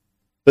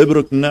 Wir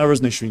brauchen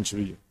nervös nicht schwinchen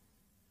wie.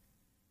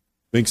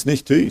 Wenn es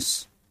nicht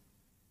tust.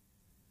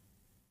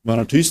 Wenn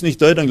er tust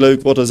nicht tut, dann glaube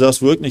ich, wird er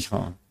das wirklich nicht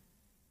haben.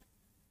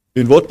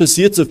 Und was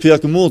passiert so viel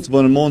gemut,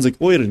 wenn ein Mann sich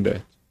euren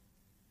lädt?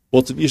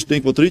 Was ist das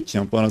Ding, was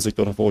rüberkommt, wenn er sich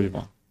dort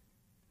vorgewandt?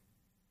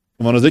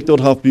 Und wenn er sich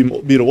dort bei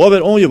der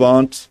Arbeit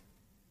angewandt,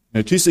 und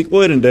er tust sich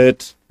euren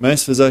lädt,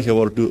 meist für sich,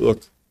 aber du auch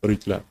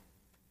rüberlädt.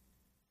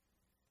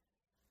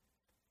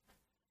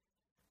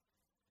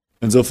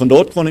 Und so von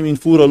dort kann ich ihn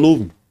Führer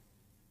loben.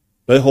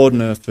 Wir haben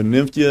eine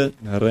vernünftige,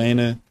 eine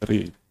reine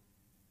Rede.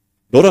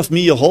 Dort hat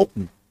mir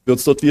geholfen,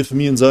 wird dort wie für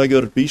mich ein sehr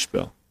gutes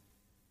Beispiel.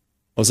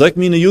 Als ich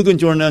meine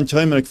Jugendjahren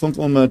ankomme, ich fange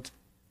an mit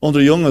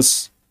anderen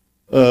Jungs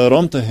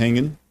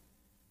rumzuhängen,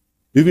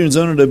 wir sind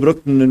so, die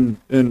brauchten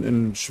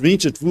ein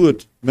schwinches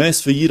Wort,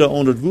 meist für jeder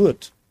andere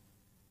Wort.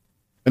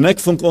 Und ich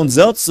fange an,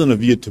 selbst so eine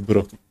Wort zu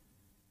brauchen.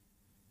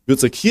 Wird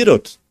sich hier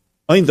dort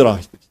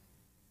eindeutig.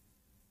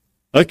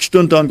 Ich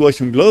stund dann gleich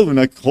im Glauben,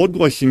 ich hatte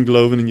gleich im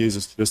Glauben in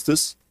Jesus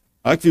Christus.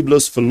 Ich will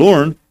bloß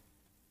verloren,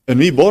 und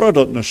mir borrat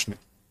das nicht.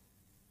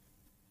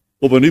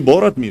 Aber mir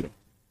borrat mir.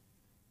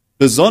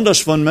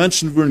 Besonders wenn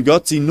Menschen würden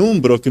Gott sie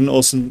nun brücken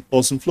aus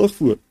dem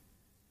Fluchtwurf.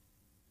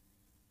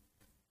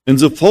 In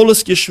so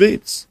volles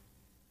Geschwätz.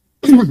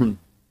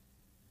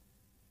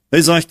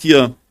 Er sagt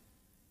hier,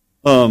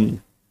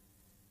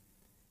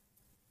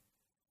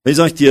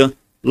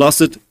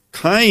 lasset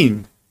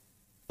kein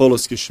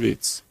volles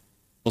Geschwätz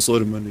aus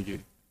eurem Munde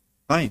gehen.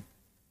 Kein.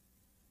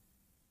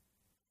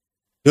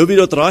 Wenn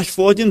wir das reich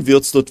vorgehen,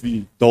 wird es dort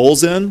wie da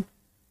sein.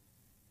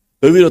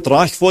 Wenn wir das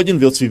reich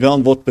vorgehen, wird es wie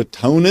werden Wort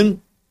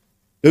betonen.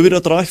 Wenn wir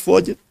das reich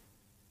vorgehen.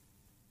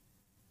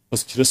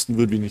 Als Christen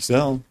würden wir nicht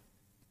sagen.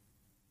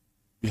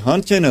 Wir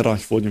haben keine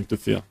Reichvorgehen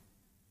dafür.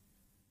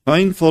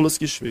 Kein volles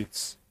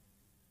Geschwätz.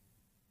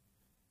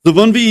 So,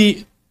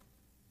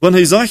 wenn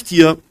er sagt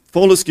hier,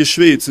 volles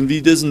Geschwätz, und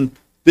wie diesen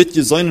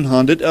Bitte seinen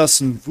haben, das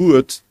ist ein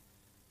Wort,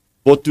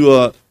 was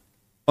du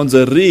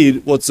unser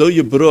Rede, was so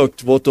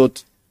gebraucht, wo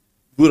das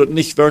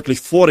nicht wirklich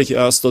vorig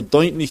ist, das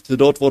deint nicht zu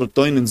dort, wo das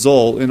deinen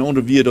soll, und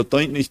unter wir, das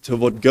deint nicht zu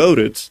was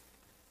gaudet,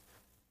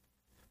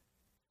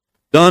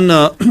 dann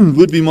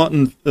wird wir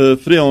machen,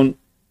 fragen,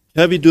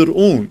 habe ich durch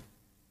un?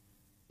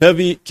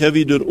 Habe ich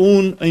durch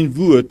un ein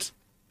Wort,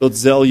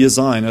 das soll je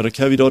sein, oder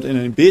habe ich dort in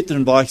einem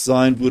besseren Bereich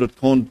sein, wo das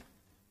kann,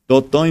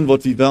 dort dein,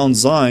 was wir wollen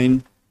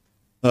sein,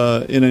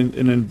 in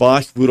einen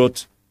Bereich, wo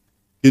das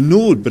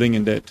genug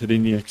bringen wird zu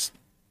den Nächsten.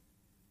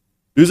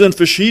 Es sind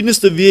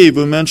verschiedenste Wege,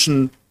 wo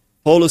Menschen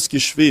volles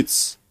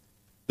Geschwätz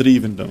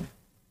trieben.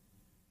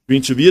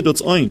 Wenn wir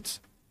das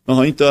eint, dann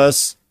eint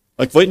das,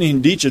 ich weiß nicht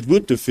in Deutsch, das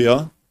Wort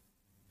dafür,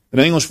 in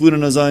Englisch würde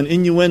das sein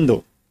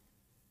Innuendo.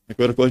 Ich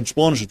weiß nicht, ein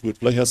spanisches Wort,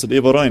 vielleicht heißt es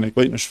eben rein, ich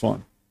weiß nicht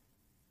von.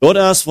 Dort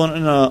ist von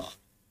einer,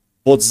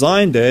 was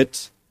sein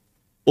wird,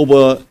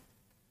 aber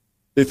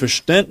das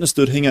Verständnis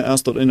dort hängt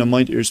erst dort in der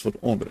Mind erst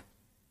was anderes.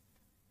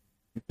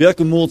 Ich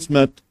werke muss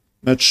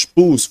mit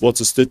Spuß, was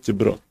es dort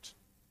gebracht.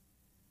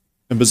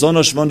 Und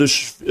besonders, wenn du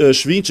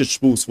Schweinchen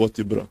Spuß, was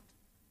gebracht.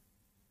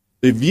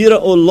 Die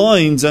wir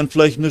allein sind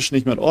vielleicht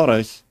nicht mit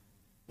euch,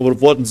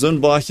 aber wurden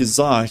so was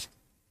gesagt,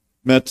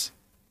 mit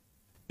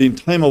dem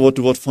Thema, was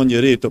du von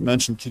dir redest, dass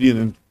Menschen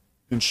kriegen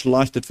ein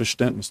schlechtes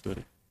Verständnis durch.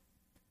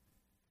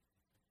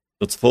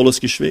 Das ist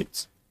volles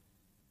Geschwätz.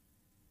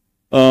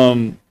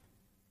 Wenn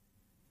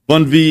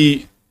wir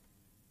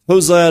so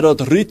sehr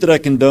dort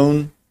rütrecken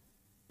tun,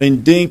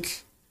 und denk,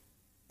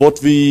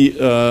 was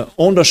wir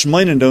anders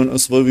meinen tun,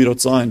 als was wir dort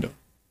sein tun.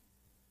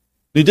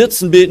 Die dit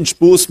sind beten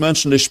Spaß,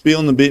 Menschen, die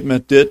spielen ein Beten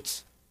mit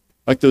dit.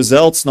 Ich tue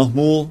selbst noch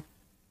mal.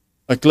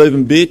 Ich glaube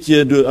ein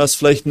bisschen, du hast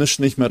vielleicht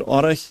nicht mit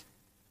euch.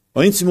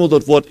 Einmal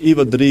das Wort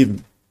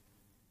übertrieben.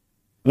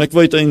 Und ich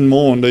weiß einen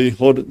Mann, der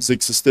hat sich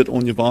das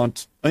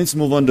ungewohnt.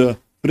 Einmal, wenn der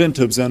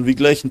Freund sind, wir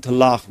gleichen zu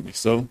lachen, nicht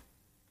so?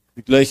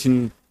 Wir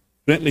gleichen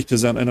freundlich zu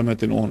sein, einer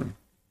mit den anderen.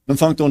 Dann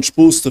fängt er an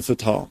Spaß zu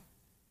vertrauen.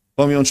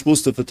 Fangen wir an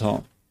Spaß zu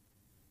vertrauen.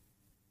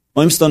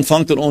 Dann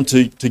fängt er an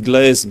zu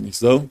gläsen, nicht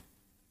so?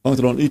 Fängt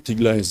er an zu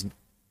gläsen.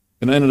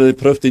 Und einer, der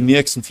prüft den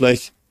nächsten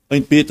vielleicht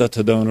ein Beter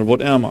zu tun, oder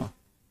was immer.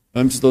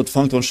 Dort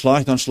fängt er an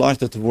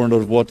schlechter zu werden,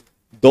 oder was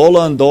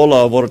Dollar und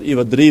Dollar, wo das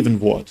übertrieben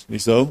wird,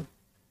 nicht so?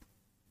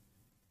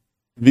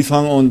 Wir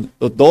fangen an,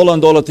 das Dollar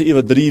und Dollar zu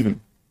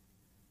übertrieben.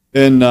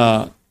 Und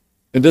das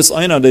ist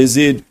einer, der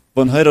sieht,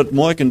 wenn er das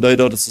morgen, der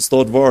das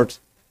dort wird,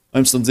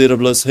 dann sieht er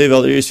bloß, hey,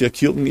 weil erst wir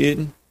Kuchen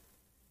eten.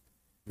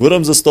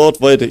 Warum sie es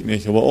dort, weiß ich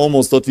nicht. Aber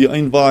almost dort wie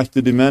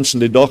einwagte die Menschen,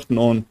 die dachten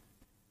an,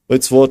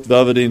 jetzt wird,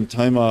 wenn wir den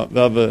Timer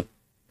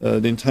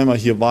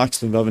hier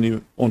wechseln, wenn wir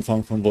nicht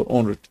anfangen von was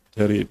anderes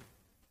zu reden.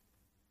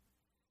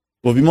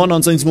 Aber wir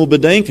müssen uns mal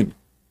bedenken,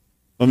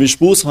 wenn wir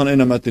Spaß haben,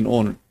 einer mit den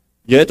anderen.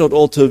 Geht dort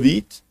all zu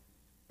weit.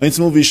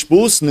 Einmal wir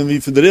Spaß, und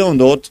wir verdrehen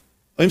dort,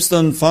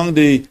 dann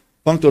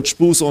fängt dort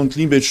Spaß an, ein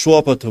klein bisschen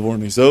schärfer zu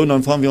werden, nicht so? Und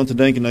dann fangen wir an zu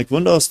denken, ich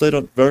wundere, was der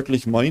dort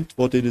wirklich meint,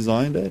 was der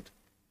Design hat.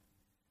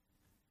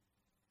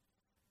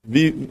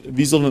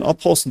 Wie sollen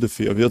abpassen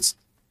dafür?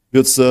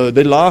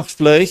 Der lacht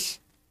vielleicht,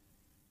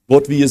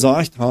 was wir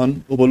gesagt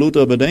haben, aber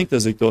Luther bedenkt er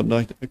sich dort und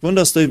sagt, ich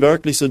wundere, dass der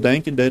wirklich so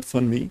denken, das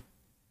von mir.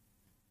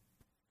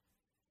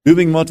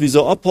 Übrigens, was wir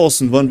so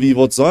abpassen, wenn wir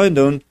was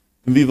sagen,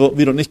 und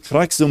wir das nicht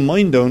krieg so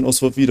meinen,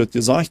 als was wir das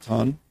gesagt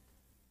haben.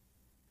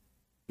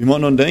 Wir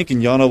müssen dann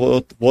denken, ja,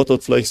 aber was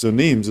das vielleicht so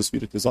nehmen, so wie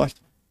wir das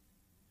gesagt haben.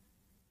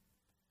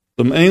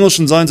 Im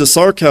Englischen sagen sie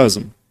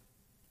Sarcasm.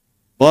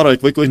 Warte,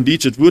 ich weiß nicht, ein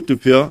deutsches Wort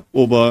dafür,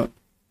 aber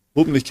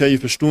hoffentlich kann ich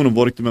verstehen,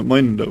 was ich damit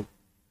meinen darf.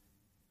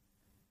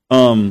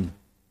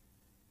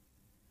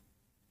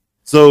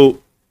 So,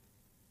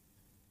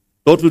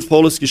 dort wird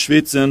volles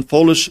Geschwätz sein,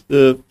 volles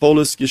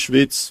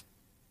Geschwätz.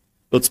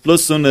 Das ist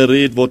bloß so eine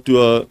Rede,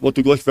 was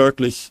du gleich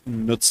wirklich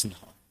Nutzen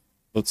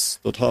hast.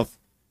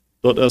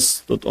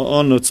 Das ist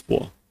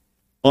annutzbar.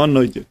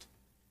 Annötigt.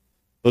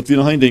 Das wir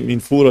noch eindenken, wie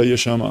ein Vorher hier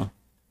schon mal.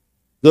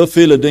 So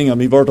viele Dinge,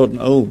 mir wird dort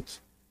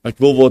alt. Ich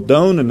will was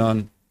down und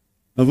dann.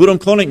 Na, warum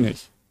kann ich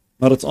nicht?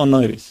 Na, das ist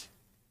unnötig.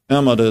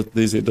 Immer, das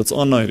ist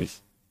unnötig.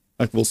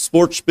 Ich will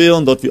Sport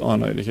spielen, dat wie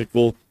aanheilig. Ich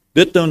will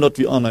dit doen, dat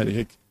wie aanheilig.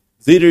 Ich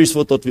sehe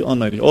was, dat wie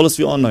aanheilig. Alles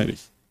wie aanheilig.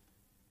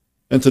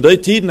 Und zu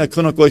der Zeit, ich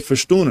kann auch gleich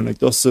verstehen. Ich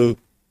dachte so,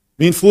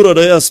 mein Vater,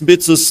 der ist ein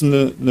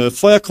bisschen eine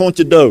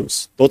Feuerkante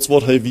Daus. Das ist,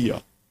 was er will.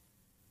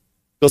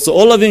 Das sind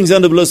alle Dinge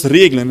sind bloß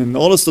Regeln und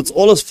alles, das ist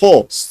alles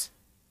falsch.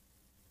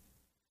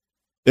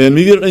 Und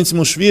mir wird es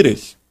immer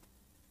schwierig.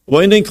 Aber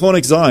ein Ding kann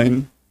ich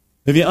sagen,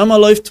 wir einmal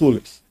live tun.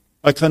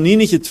 Ich kann nie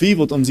nicht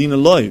gezweifelt seine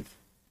Leib.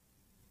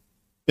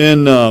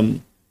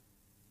 Und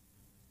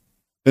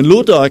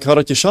Luther, ich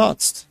habe es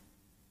geschätzt.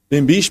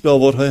 Dem Beispiel,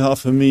 was er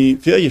für mich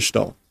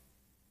vorgestellt.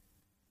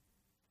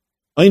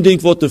 Ein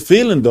Ding, was der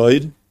fehlen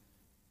deut,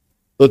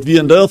 dass wir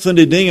in der von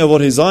den Dingen,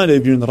 was er sagt,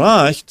 wir sind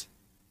recht,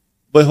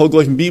 weil er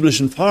gleich einen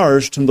biblischen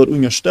Vers zum dort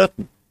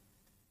unterstützen.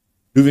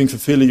 Wir werden für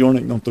viele Jahre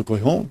nicht noch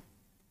gleich haben.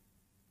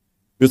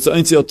 Wir sind die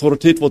einzige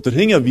Autorität, was er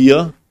hängen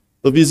wir,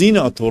 dass wir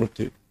seine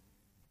Autorität.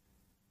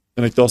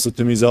 Und ich dachte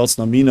zu mir selbst,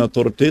 na, meine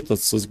Autorität,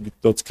 das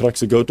kriegt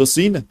sie gut aus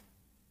seine.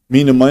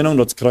 Meine Meinung,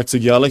 das kriegt sie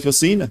jährlich aus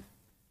seine.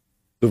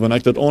 So, wenn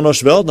ich das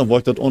anders will, dann will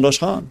ich das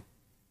anders haben.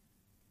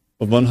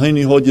 Und wenn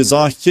einer hat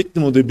gesagt, kick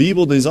mal die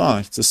Bibel, die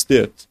sagt, es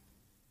steht,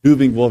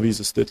 übrigens, wie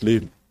es steht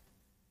leben.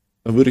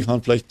 Dann würde ich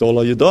dann vielleicht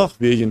doller gedacht,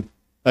 wegen,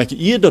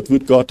 ihr das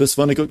wird Gottes,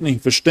 wenn ich auch nicht ein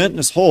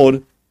Verständnis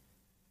habe,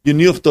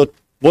 genug das,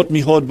 was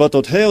mich hat, was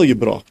das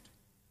hergebracht.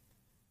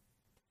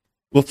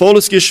 Aber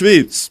volles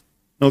Geschwätz.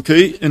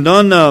 Okay, und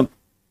dann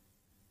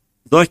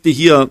sagt er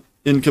hier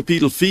in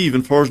Kapitel 5,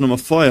 in Vers Nummer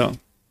 4,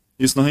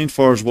 hier ist noch ein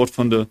Vers, was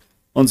von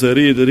unserer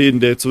Rede reden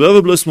der. So werden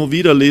wir bloß mal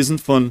wieder lesen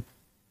von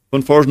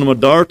Vers Nummer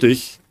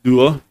 30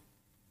 durch.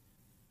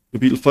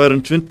 Kapitel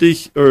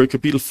 24,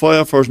 Kapitel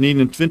 4, Vers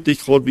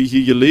 29, hat wir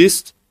hier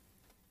gelesen.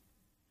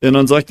 Und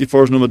dann sagt die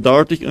Vers Nummer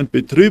 30, und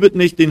betrübet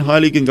nicht den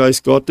Heiligen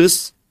Geist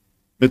Gottes,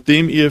 mit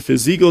dem ihr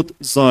versiegelt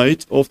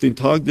seid auf den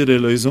Tag der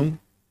Erlösung.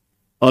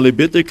 Alle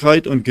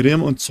Bitterkeit und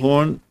Grimm und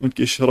Zorn und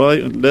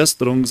Geschrei und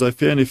Lästerung sei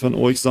ferne von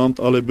euch, samt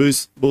alle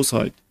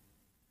Bosheit.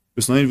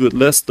 Bis nein wird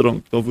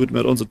Lästerung, da wird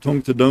mir unsere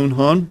Zunge zu tun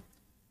haben,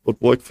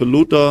 und wollt für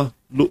Luther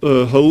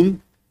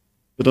hauen.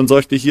 Und dann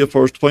sagt er hier,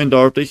 Vers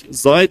 32,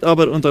 seid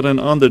aber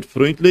untereinander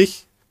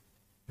freundlich,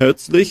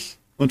 herzlich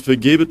und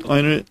vergebet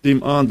einer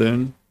dem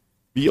anderen,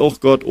 wie auch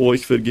Gott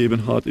euch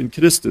vergeben hat in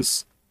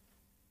Christus.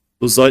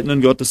 So seid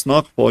nun Gottes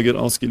Nachfolger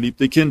als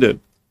geliebte Kinder.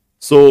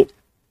 So,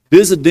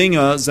 diese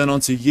Dinge sind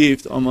uns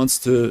gegeben, um uns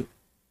zu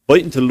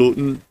weiten zu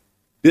lassen.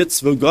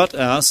 Jetzt, wo Gott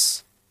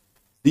ist,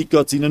 sieht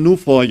Gott seine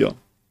Nachfolger.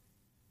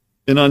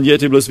 Und dann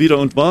geht er bloß wieder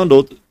und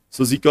wandelt,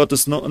 so sieht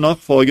Gottes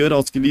Nachfolger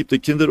als geliebte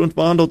Kinder und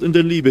wandelt in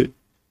der Liebe.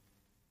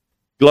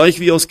 Gleich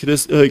wie auch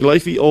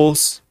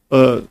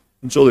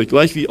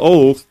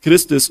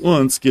Christus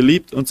uns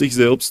geliebt und sich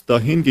selbst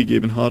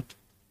dahingegeben hat,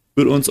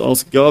 für uns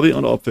als Gabe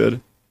und Opfer,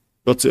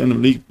 Gott zu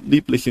einem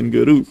lieblichen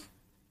Geruch.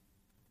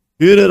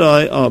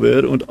 Hürerei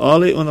aber und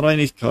alle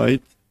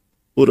Unreinigkeit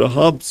oder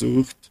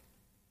Habsucht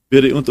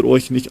werde unter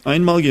euch nicht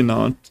einmal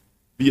genannt,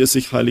 wie es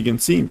sich Heiligen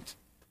ziemt.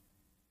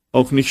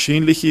 Auch nicht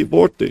schändliche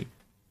Worte.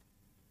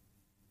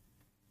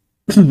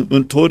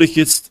 Und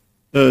törichtes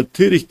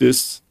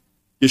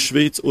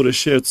Geschwätz oder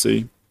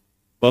Scherze,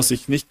 was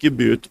sich nicht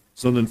gebührt,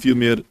 sondern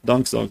vielmehr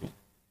Danksagung.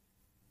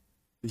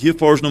 Hier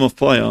Vers Nummer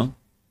 4,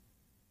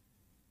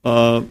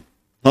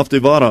 habt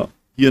ihr Wara,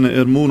 hier eine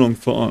Ermahnung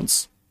für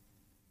uns.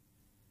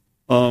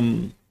 Vers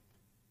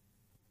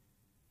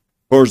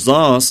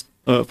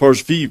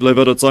 5,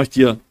 das sagt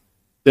hier,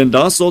 denn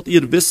das sollt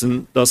ihr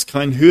wissen, dass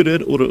kein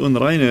Hörer oder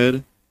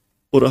Unreiner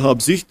oder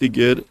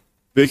Habsüchtiger,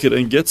 welcher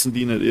ein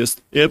Götzendiener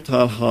ist,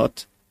 Erbteil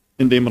hat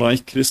in dem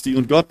Reich Christi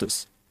und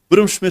Gottes.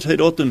 Warum schmiert er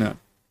dort denn?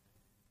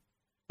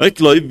 Ich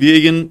glaube,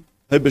 wegen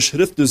der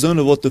beschriftete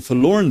Söhne, die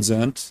verloren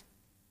sind,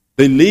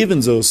 die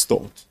leben so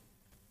dort.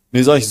 Und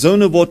ich sage,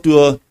 Söhne, was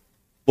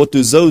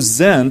du so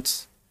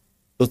sind,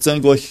 das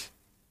sind gleich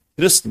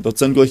Christen, das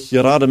sind gleich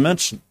gerade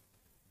Menschen.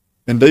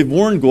 Und die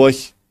wollen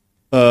gleich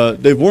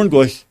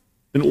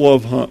in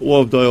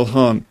Ohrabdeil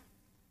haben,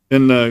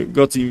 in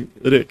Gott sein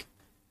Reich.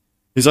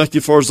 Ich sage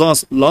dir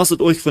voraus,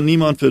 lasset euch von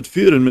niemand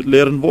verführen mit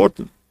leeren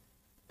Worten.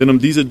 Denn um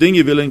diese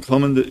Dinge willen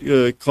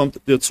kommt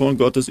der Zorn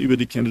Gottes über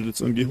die Kinder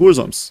des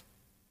Ungehorsams.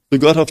 So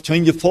Gott hat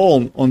kein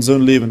Gefallen an so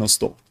ein Leben als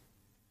dort.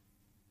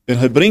 Und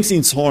er bringt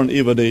ihn Zorn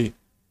über die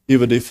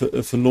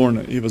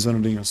Verlorenen, über so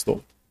ein Ding als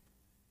dort.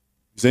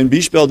 Wir sehen ein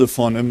Beispiel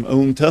davon im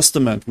Alten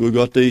Testament, wo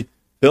Gott die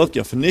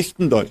Völker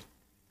vernichten soll.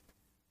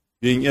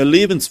 Wegen ihr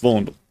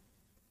Lebenswandel.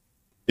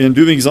 Und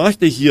übrigens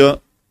sagt er hier,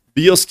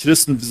 wir als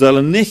Christen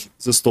sollen nicht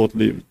so dort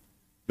leben.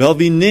 Weil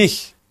wir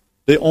nicht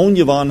die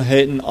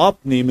Ungewohnheiten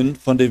abnehmen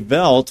von der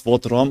Welt,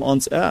 was drum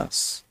uns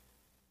ist.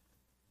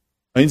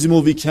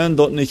 Einmal, wir können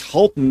dort nicht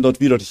halten,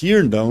 dass wir das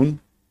hier tun,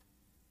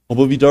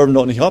 aber wir dürfen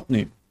dort nicht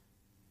abnehmen.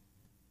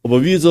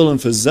 Aber wir sollen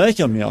für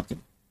sicher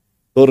merken,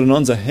 dass in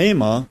unser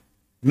Heimat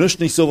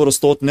nicht so, was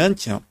dort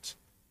nennt habt.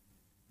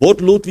 Was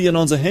lohnt wir in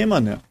unser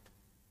Heimat nicht?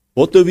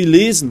 Was do wir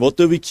lesen, was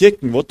do wir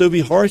kicken, was do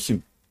wir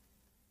horchen?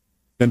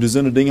 Wenn du so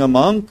eine Dinge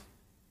machst,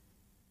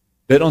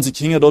 werden unsere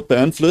Kinder dort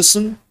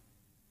beeinflussen?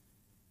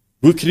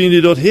 Wo kriegen die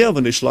dort her,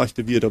 wenn die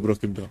schlechte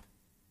Wiederbrücken da?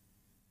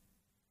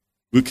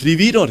 Wo kriegen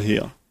wir das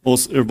her,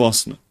 als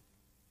Erwachsene?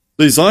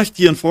 Sie sagt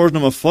hier in Vers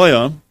Nummer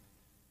 4,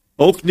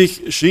 auch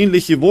nicht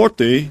schändliche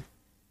Worte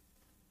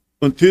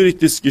und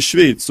törichtes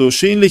Geschwätz. So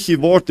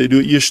schändliche Worte,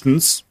 du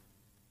erstens,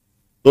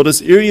 das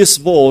ist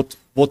erstes Wort,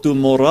 was du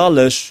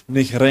moralisch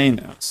nicht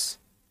rein ist.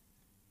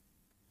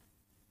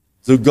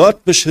 So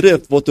Gott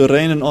beschreibt, was du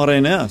rein und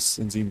unrein ist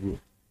in seinem Buch.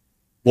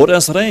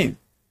 Was ist rein?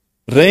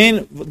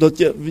 Rein, dat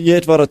je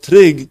het waar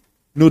trägt,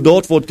 nur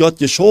dort, wo Gott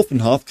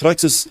geschaffen hat,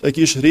 kriegst es,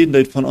 ich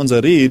reden von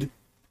unserer Rede,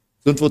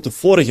 sind was du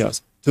vorig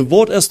ist. Zu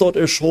was ist dort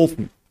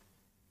erschaffen?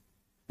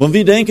 Wenn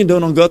wir denken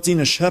dann an Gott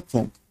seine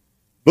Schöpfung,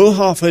 wo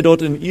hat er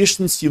dort in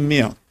erstens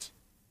gemerkt?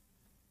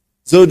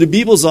 So, die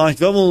Bibel sagt,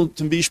 wenn wir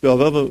zum Beispiel,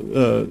 wenn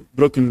wir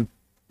brauchen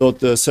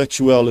dort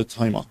sexuelle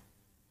Thema.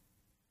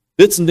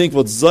 Das ist ein Ding,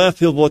 was sehr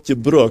viel Wort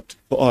gebraucht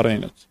für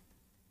Arreinet.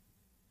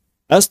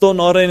 Ist dort ein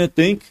Arreinet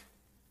Ding,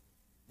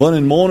 wenn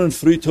ein Mann und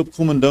Frau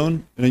kommen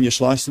down in ein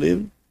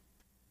Geschlechtsleben?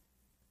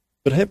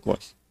 Verhebt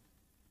euch.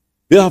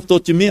 Wer hat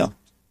dort gemerkt?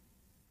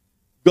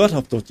 Gott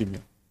hat dort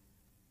gemerkt.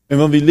 Und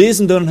wenn wir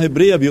lesen dann im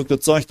Hebräerbuch,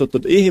 das sagt, dass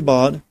das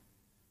Ehebad,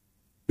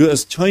 du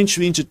es kein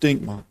schwinches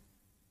Ding macht.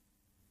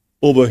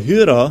 Aber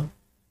hier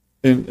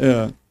in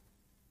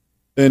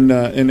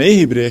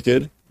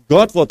Ehebrecher,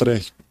 Gott wird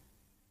recht.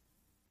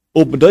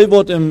 Aber die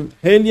wird im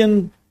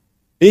heiligen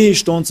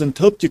Ehestand sind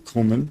top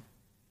gekommen,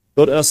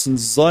 dort ist ein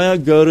sehr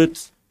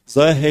gutes,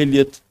 sehr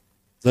heilig,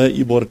 sehr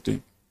überbordet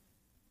Ding.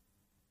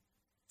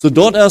 So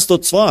dort erst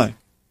dort zwei.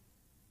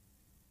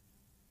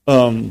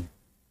 Mann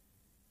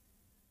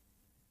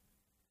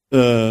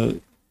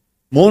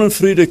und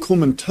Friede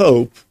kommen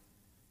taub,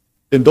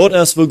 und dort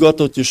erst, wo Gott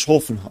dort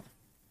geschaffen hat.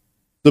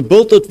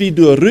 Sobald dort wie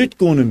durch Rüt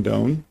gehen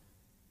down,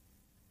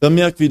 dann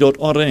merkt wie dort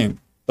rein.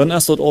 Dann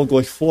ist dort all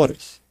gleich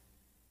vorig.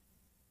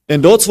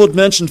 Und dort wird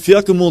Menschen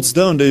viermal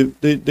down,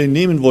 die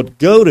nehmen was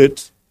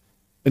Gaudet,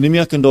 und die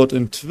merken dort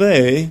in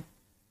zwei,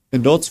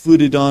 und dort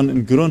würde dann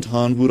einen Grund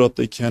haben, worauf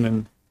die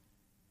können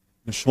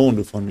eine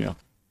Schande von mir.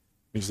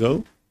 Nicht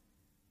so?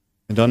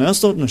 Und dann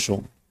ist dort eine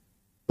Schande.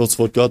 Dort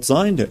wird Gott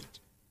sein, das.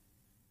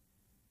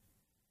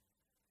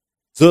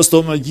 So ist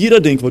doch mal jeder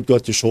Ding, was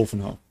Gott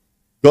geschaffen hat.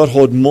 Gott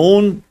hat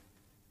Mann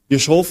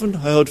geschaffen,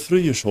 er hat Frau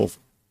geschaffen.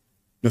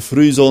 Eine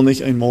Frau soll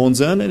nicht ein Mann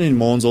sein, und ein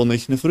Mann soll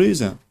nicht eine Frau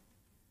sein.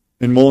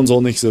 Ein Mann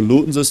soll nicht so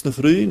lauten, als eine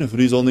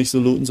Frau soll nicht so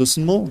lauten, als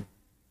ein Mann.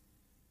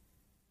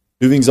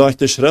 Übrigens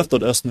sagt die Schrift,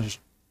 dass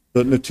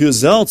eine Natur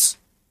selbst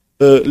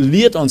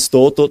lehrt uns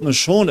dort, dass eine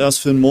Schande erst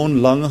für einen Mann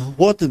lange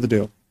wartet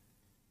wird.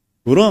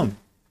 Warum?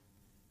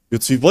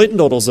 Jetzt wir weiten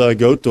dort auch sehr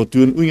gut, dass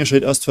du einen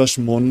Unterschied erst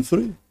zwischen Mann und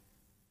Frau.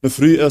 Eine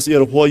Frau ist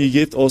ihre Haar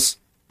gegeben als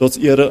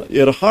ihre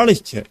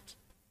Herrlichkeit.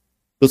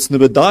 Das ist eine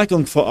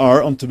Bedeckung für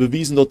ihr, um zu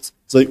beweisen, dass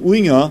sein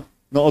Unger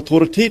eine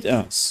Autorität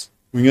ist.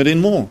 Unger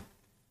den Mann.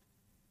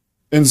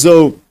 Und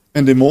so,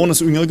 und der Mann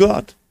ist Unger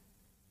Gott.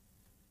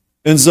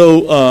 Und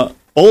so,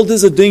 all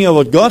diese Dinge,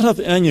 was Gott hat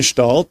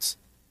eingestellt,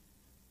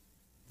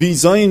 wie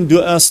sein,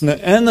 du hast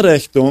eine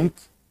Einrichtung,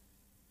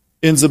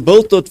 und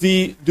sobald dort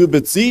wie du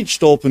bezieht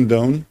stoppen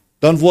dann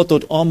wird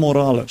dort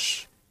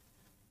amoralisch.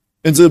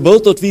 Und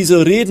sobald dort wie so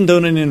reden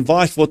dann in den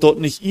Weg, wird dort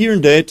nicht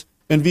ihren det,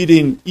 und wie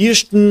den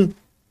ersten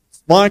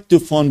Zweig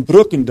davon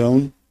brücken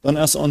dann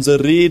ist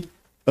unsere Rede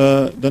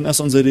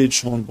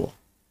schon wahr.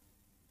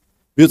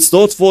 Jetzt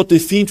dort wird der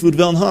Feind wird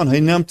wollen haben.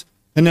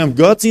 Er nimmt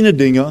Gott seine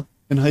Dinge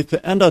und er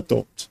verändert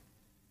dort.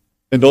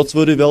 Und dort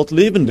wird die Welt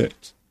leben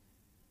det.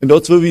 Und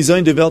dort wird wie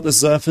sein, die Welt ist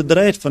sehr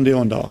verdreht von der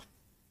und da.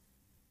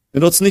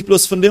 Und dort ist nicht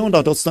bloß von der und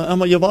da, dort ist dann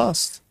immer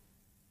gewasst.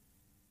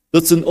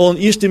 Das sind all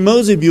in 1.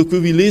 Mosebuch,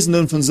 wo wir lesen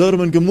dann von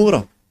Sodom und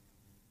Gomorra.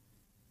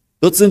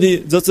 Das sind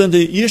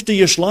die ersten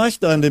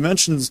Geschlechter, in die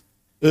Menschen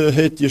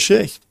hat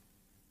Geschichte.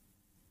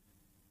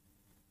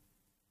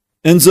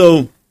 Und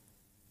so,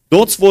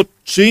 dort wo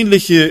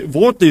schändliche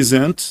Worte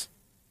sind,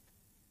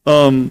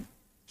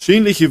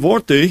 schändliche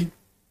Worte,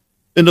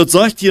 und das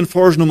sagt hier in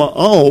Vers Nummer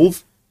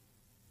 11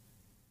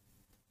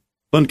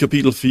 von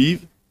Kapitel 4,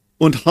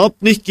 und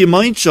habt nicht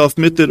Gemeinschaft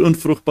mit der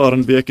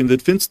unfruchtbaren Werken der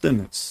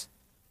Finsternis.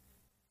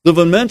 So,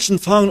 wenn Menschen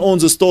fangen an,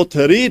 sich dort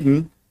zu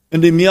reden,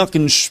 und die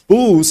merken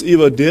Spuß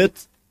über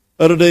das,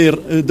 oder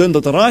die dann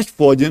das Reich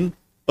folgen,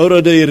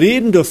 oder die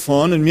reden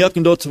davon und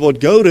merken dort, was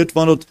gaudet,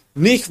 wenn das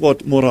nicht was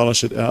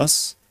Moralisches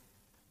ist.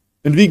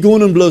 Und wir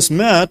gehen bloß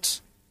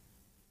mit,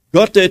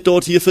 Gott hat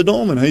dort hier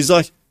verdammt. Er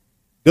sagt,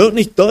 dort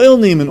nicht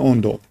teilnehmen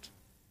an dort.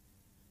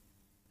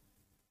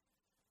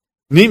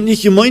 Nehmt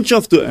nicht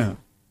Gemeinschaft an.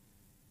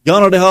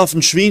 Gerne der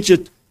Hafen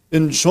schwingt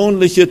ein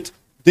schonliches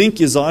Ding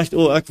gesagt,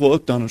 oh, ich will auch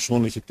dann ein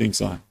schonliches Ding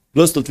sein.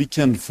 Bloß, dass wir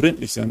können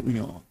freundlich sein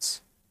unter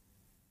uns.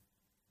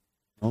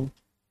 Ja?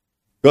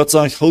 Gott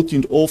sagt, halt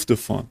ihn auf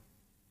davon.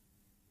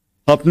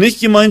 Habt nicht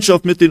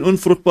Gemeinschaft mit den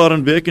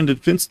unfruchtbaren Werken der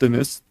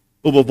Finsternis,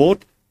 aber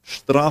Wort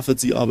strafet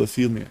sie aber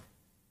viel mehr.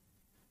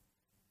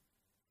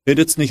 Hätt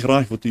jetzt nicht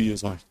reich, was du ihr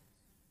sagt.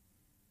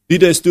 Die,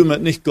 das du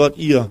mit nicht Gott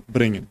ihr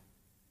bringen.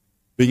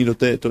 Wegen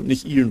der dort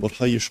nicht ihren, was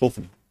er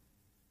geschaffen hat.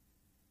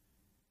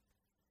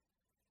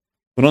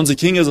 Von unseren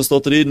Kindern, als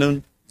dort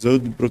reden, so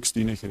brauchst du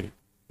nicht reden.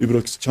 Du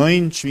brauchst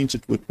kein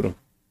schwinches Wort brauchen.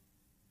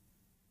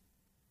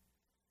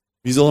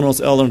 Wir sollen als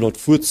Eltern dort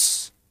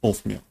Fuß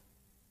aufnehmen.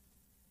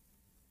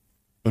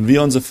 Wenn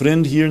wir unsere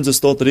Freunde hier in der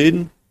Stadt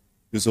reden,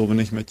 wir sollen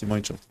nicht mit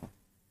Gemeinschaft haben.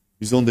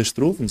 Wir sollen die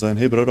Strophen sein,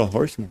 hey Bruder,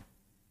 horch mal,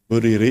 wo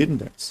die reden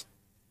das.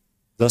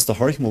 Das ist der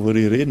horch mal, wo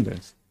die reden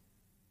das.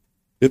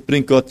 Das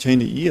bringt Gott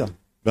keine Ehe.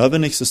 Wer will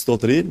nicht so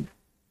dort reden?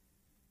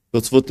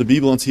 Das wird die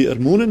Bibel uns hier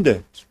ermahnen.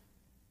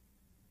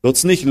 Das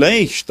ist nicht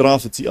leicht,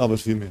 strafet sie aber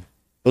für mich.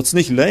 Das ist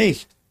nicht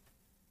leicht.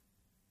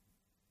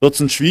 Das ist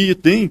ein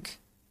schwieriges Ding.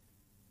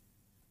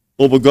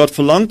 Aber Gott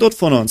verlangt dort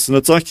von uns. Und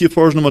das sagt hier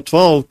Vers Nummer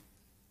 12.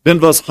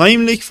 Denn was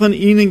heimlich von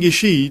ihnen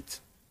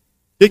geschieht,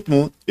 guckt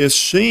mal, ist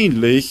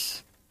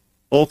schändlich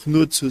auch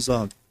nur zu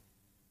sagen.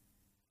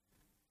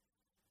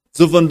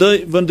 So,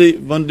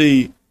 wenn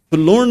die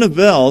verlorene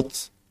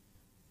Welt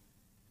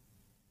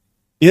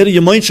ihre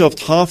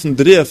Gemeinschaft hafen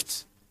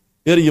trifft,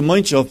 ihre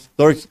Gemeinschaft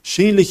durch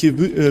schändliche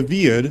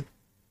wird,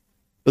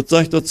 das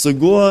sagt, dass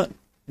sogar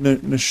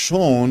eine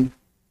Schon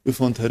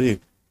davon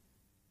trägt.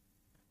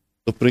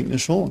 Das bringt eine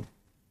Schon.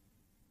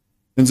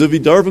 Und so wie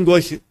dürfen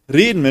gleich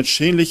reden mit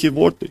schändlichen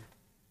Worten.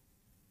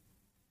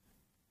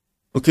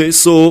 Okay,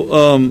 so,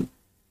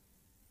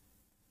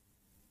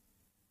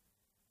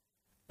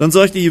 dann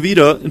sagt er hier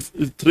wieder,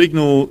 ich träge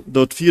noch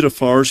dort 4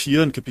 Vers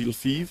hier in Kapitel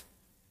 5.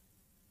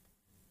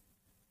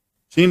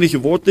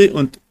 Schändliche Worte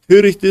und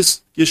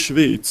törichtes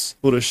Geschwätz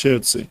oder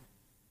Scherze.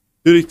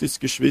 Törichtes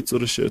Geschwätz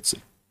oder Scherze.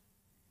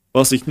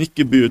 Was sich nicht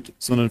gebührt,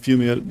 sondern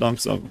vielmehr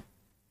Danksagung.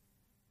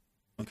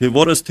 Okay,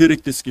 was ist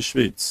törichtes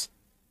Geschwätz?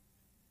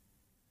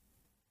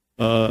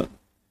 So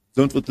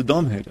wird die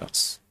Dummheit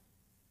aus.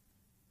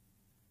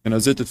 Und da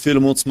sitzen viele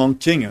manche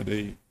Kinder,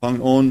 die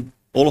fangen an,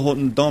 alle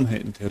hatten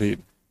Dummheiten zu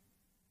reden.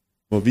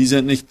 Aber wir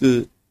sind nicht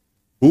die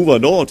Huber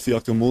dort, für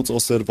Akkumots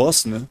aus der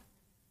Erwachsene.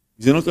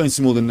 Wir sind auch gar nicht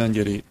so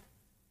miteinander geredet.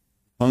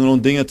 Fangen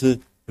an, Dinge zu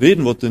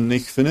reden, die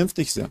nicht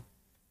vernünftig sind.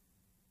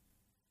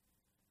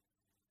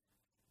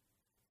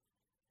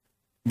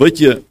 Weet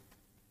je,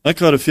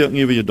 ich hatte veel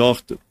even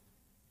gedacht,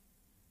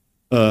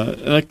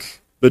 en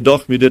ik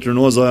bedacht mir dit er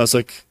nur sei, als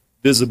ich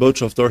diese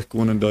Botschaft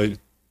durchgegangen bin.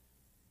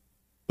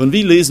 Wenn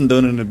wir lesen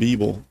dann in der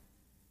Bibel,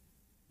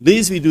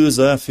 lesen wir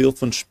sehr viel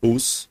von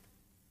Spaß.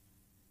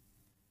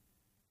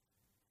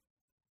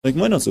 Ich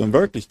meine das so in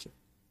Wirklichkeit.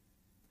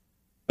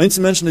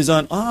 Einzelne Menschen, die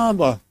sagen,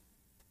 aber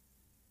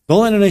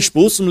soll einer nicht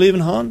Spaß im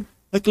Leben haben?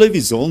 Ich glaube,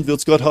 wir sollen,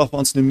 wird Gott auch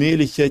uns eine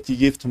Möglichkeit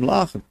gegeben zum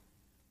Lachen.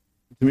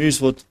 Zum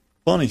ersten was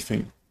funny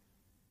finden.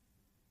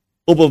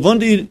 Aber wenn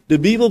die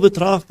Bibel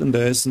betrachten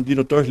das und die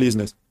dort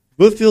durchlesen ist,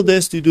 wie viel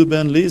das die du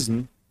beim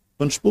Lesen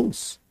von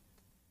Spaß?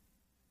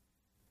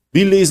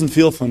 Wir lesen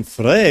viel von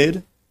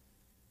Friede,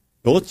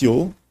 Gott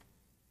ja,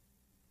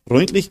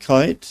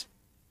 Freundlichkeit,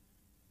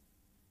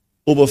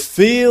 aber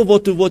viel,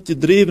 was du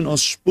getrieben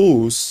als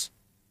Spaß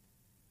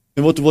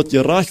und was du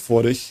gerecht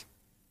vor dich,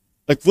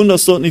 ich wundere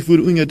es dort nicht, wo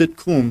du unter das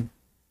kommst,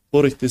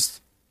 vor ich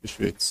das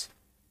Geschwätz.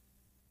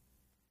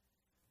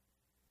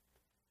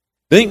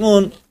 Denk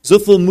mal an so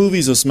viele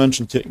Movies, als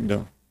Menschen kicken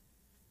da.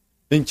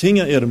 Den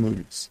Kinder ihre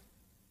Movies.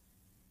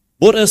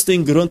 Was ist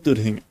den Grund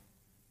dahinter?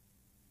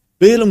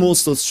 Viele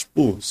muss das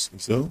Spaß,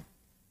 nicht so?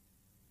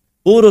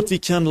 Oder wir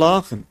können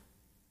lachen.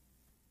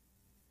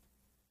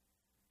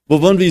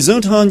 Aber wenn wir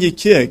so haben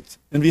gekickt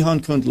und wir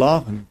haben können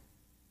lachen,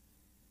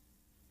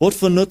 was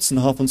für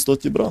Nutzen hat uns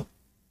dort gebracht?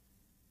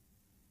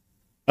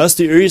 Als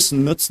die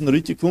ersten Nutzen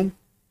rausgekommen,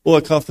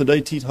 ich habe für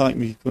die Zeit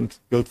mich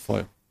Gott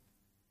feiern.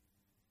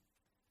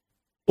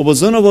 Aber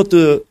so was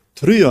die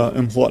Trühe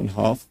im Herzen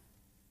haben,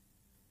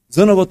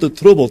 so was die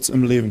Troubles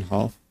im Leben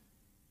haben,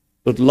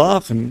 das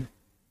Lachen,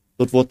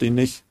 das wird die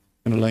nicht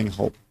in der Länge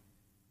halten.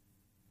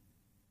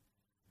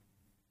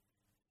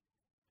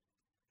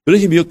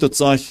 Welche mir auch das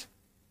sagt,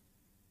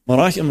 man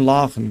reich im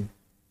Lachen,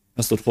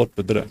 als das Wort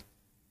bedrückt.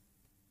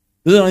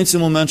 Das sind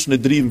einzelne Menschen,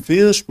 die trieben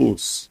viel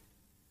Spaß,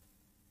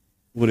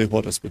 wo das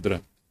Wort es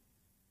bedrückt.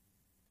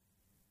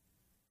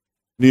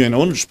 Nie ein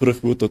anderes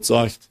Sprichwort, das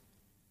sagt,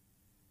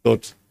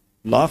 dort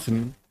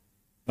Lachen,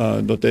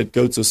 dat dit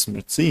Gott ist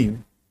mit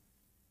ziehen.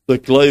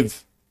 Ich glaube,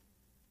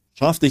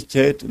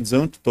 Schaftigkeit und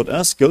so, dort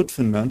ist Gott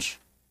für den Mensch,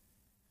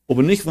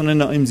 aber nicht,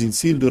 wenn er ihm sein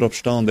Ziel darauf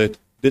stehen,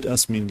 das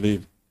ist mein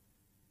Leben.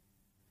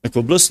 Ich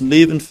will bloß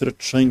leben für das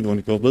Scheingehen,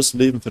 ich will bloß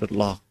leben für das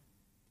Lachen.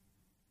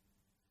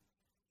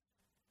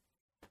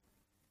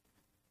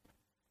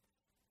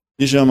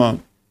 Ich sag mal,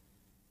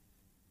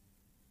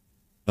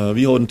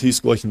 wir hatten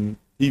gleich ein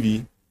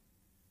TV,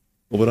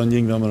 aber dann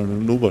irgendwann mal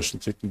einen Obersten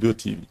checkten durch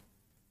TV.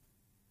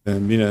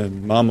 Und meine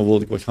Mama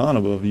wollte gleich haben,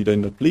 aber wie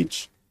denn das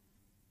Bleach.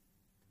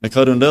 Ich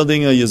hatte dann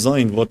Dinge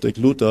gesehen, was ich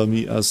Luther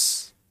mir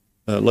als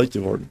Leute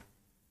geworden.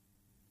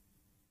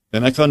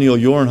 Und ich habe ja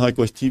Jahren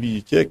gleich TV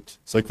gekickt.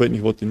 So ich weiß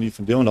nicht, was die nie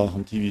von der und auch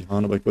am TV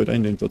haben, aber ich weiß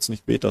eigentlich, dass es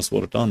nicht besser ist,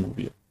 was dann noch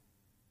wird.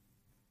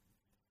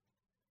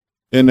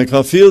 Und ich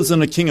habe viel so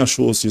eine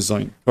Kindershows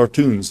gesehen,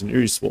 Cartoons und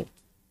Iriswald.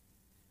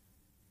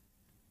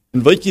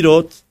 Und weißt du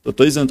dort, dass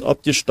die sind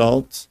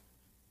abgestellt,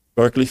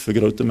 wirklich für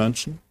große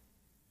Menschen?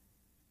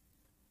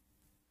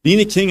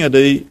 Die Kinder,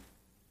 die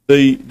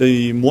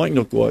merken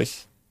doch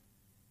gleich,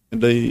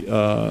 und die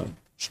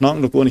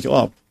schnacken doch gar nicht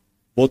ab,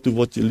 was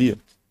du lierst.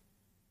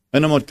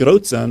 Einer muss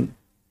groß sein,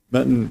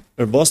 mit einer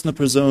erwachsenen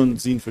Person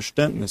sein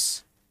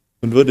Verständnis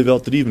und würde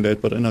wel trieben,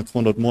 dat was einer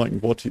kann dort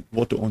merken,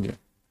 was du angeht.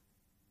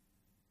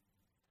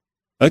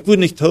 Ich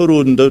würde nicht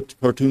tauroden, dort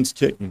Cartoons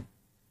kicken.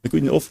 Ich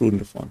würde nicht aufroden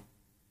davon.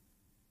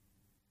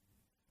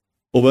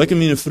 Aber ich kann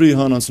meine früh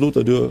haben ans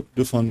Lothar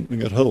davon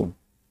erholen.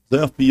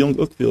 Sehr bei jung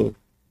auch viel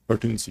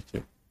Cartoons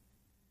kicken.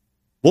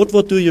 Was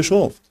wird du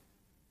geschafft?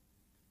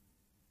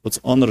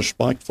 Das andere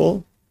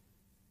respektvoll.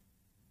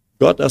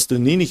 Gott, als du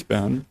nicht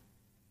bist,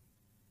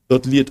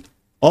 dort liegt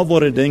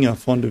alle Dinge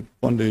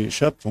von der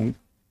Schöpfung.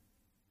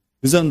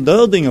 Das sind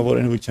die Dinge,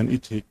 worin wir können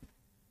uitteken.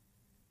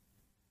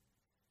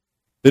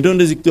 Die doen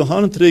sich durch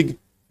Handträg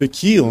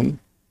bekehren,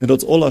 und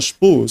das aller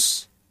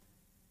Spaß,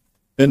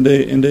 in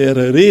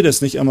der Rede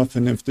ist nicht immer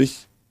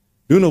vernünftig,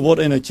 nur noch was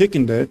einer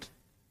kicken dat,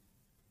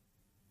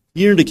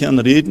 hier die können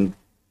reden,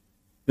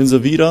 und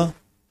so wieder,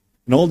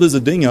 und all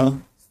diese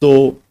Dinge,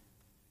 so,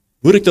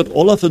 würde ich das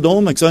alle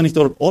verdammen, ich sage nicht,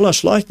 dass das alle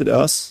schlecht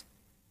ist,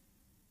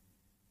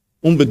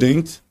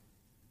 unbedingt,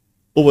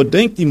 aber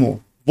denkt immer,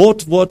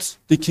 was wird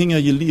die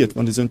Kinder gelehrt,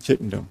 wenn die sind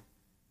kicken da?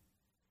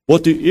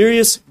 Was du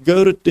erstes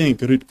gute Ding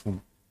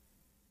rauskommt.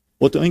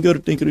 Was du ein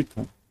gutes Ding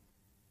rauskommt.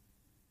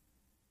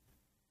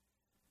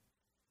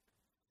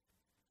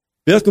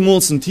 Welke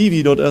mal in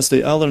TV, dort erst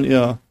die Eltern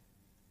eher,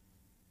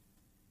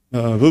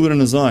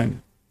 hören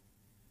sein,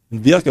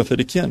 und werken für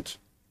die Kind.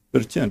 Für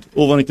das Kind.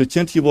 Oh, wenn ich das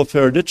Kind hier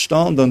für dit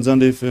staan, dann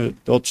sind die für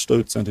dort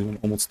stolz, sind die dann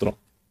um uns dran.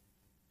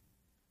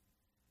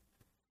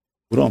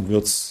 Warum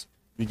wird's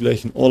wie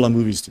gleich in alle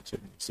Movies zu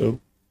checken? So.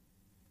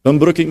 Dann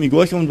brücke ich mich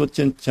gleich um das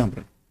Kind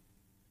kämpfen.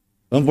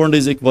 Dann wollen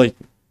die sich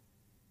weichen.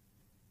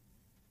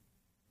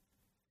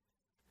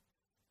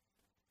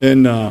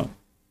 Und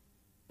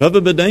wenn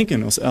wir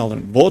bedenken als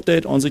Eltern, was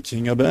das unsere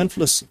Kinder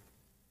beeinflussen.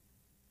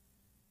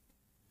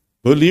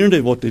 Wo lernen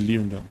die, was die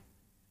lernen da?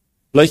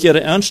 Vielleicht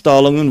ihre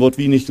Einstellungen, was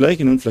wir nicht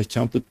gleichen, und vielleicht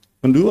kommt das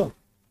von du.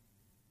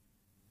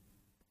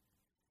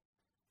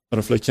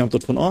 Oder vielleicht kommt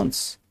das von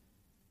uns.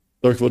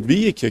 Durch was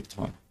wir gekickt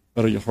haben,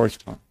 oder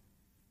gehorcht haben.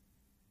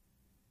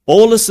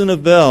 Alles in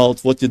der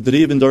Welt wird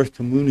gedreven durch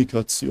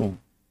Kommunikation.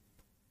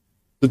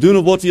 Zu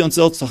tun, was wir uns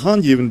selbst zur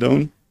Hand geben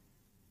tun,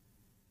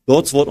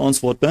 das wird uns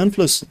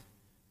beeinflussen.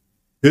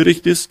 Höre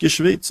ich das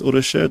Geschwätz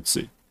oder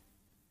Scherze,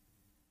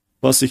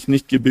 was sich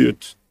nicht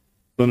gebührt,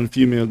 sondern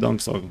vielmehr Dank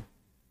sagen.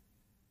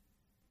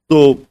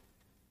 So,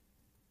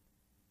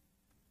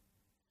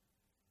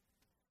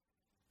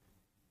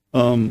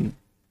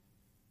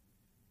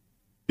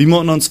 wie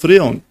machen uns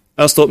freuen?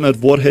 Ist das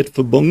mit Wahrheit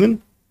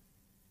verbunden?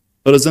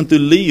 Oder sind die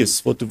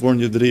Lees, was die wollen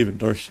gedreven,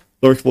 durch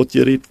was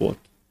geredet wird?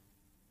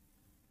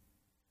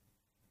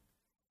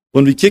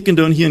 Wenn wir kicken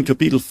dann hier in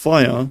Kapitel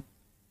 4,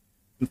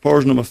 in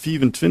Vers Nummer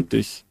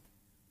 25,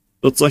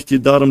 dort sagt ihr,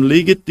 darum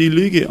leget die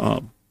Lüge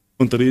ab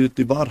und redet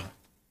die Wahrheit.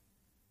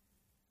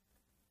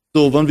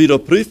 So, wenn wir da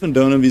prüfen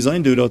dann, und wir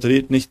sagen, das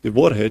redet nicht die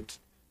Wahrheit,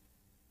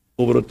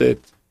 aber das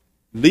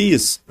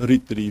Lees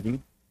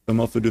retrieben, dann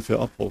machen wir dafür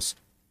abholen.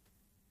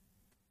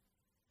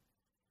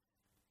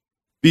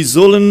 Wir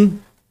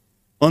sollen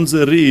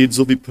unsere Rede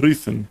so wie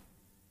prüfen,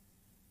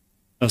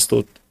 als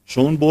dort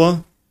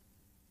schonbar,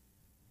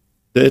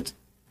 das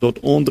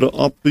dort andere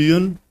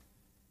abbühen,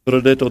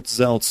 oder das dort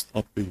selbst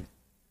abbühen.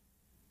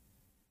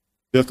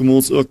 Wir können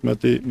uns auch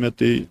mit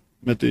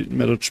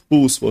dem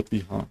Spaß, was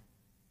wir haben.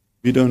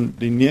 Wir dann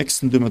die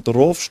Nächsten, die mit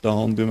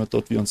draufstehen, die mit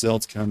dort wir uns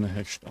selbst können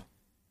herstellen.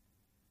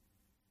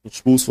 Das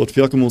Spaß, was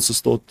wir uns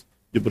ist dort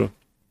gebracht.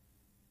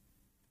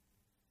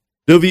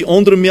 Da wir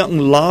andere merken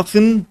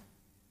lachen,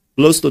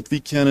 bloß dass wir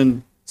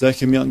können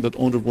solche merken, dass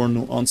andere wollen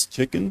nur uns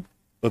checken,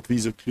 dass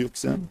wir so klug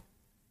sind.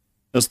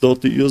 Das ist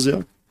dort die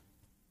Ursache.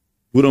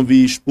 Woran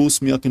wir Spaß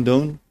merken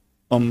dann,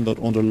 dass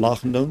andere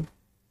lachen dann.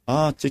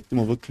 Check dir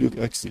mal, wie klug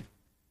ich bin.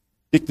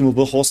 Check dir mal,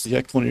 wie hastig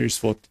ich von ihr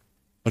ist, was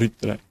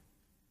rittrein.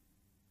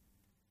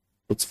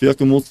 Das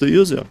wirken muss die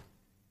Ursache.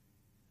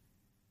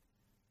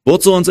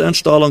 Was soll unsere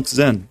Einstellung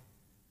sein?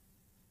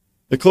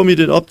 Ich habe mir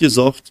das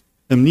abgesagt,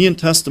 im Neuen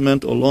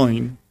Testament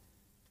allein,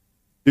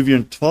 wie wir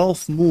in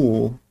 12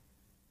 Mal,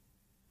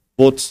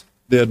 was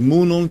der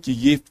Ermahnung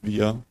gegeben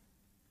wird,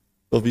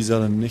 dass wir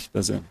sollen nicht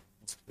da sein.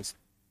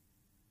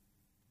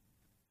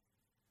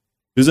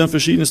 Wir sind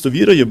verschiedenste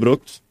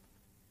wiedergebracht,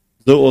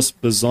 so aus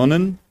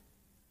besonnen,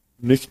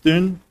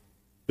 nüchtern,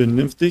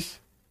 vernünftig,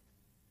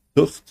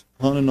 Tucht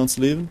haben in uns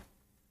Leben.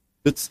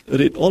 Das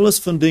redet alles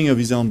von Dingen,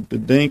 wie sie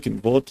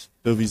bedenken, was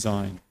da wir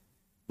sein,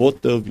 was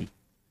da wir.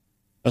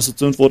 Also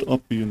zum Wort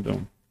abbiegen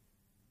dann.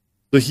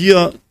 So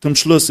hier zum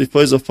Schluss, ich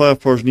weiß auf 4,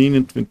 Vers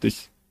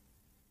 29,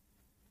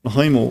 noch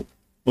einmal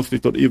möchte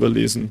ich dort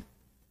überlesen.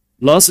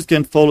 Lasset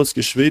kein faules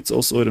Geschwätz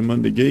aus eurem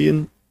Munde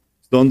gehen,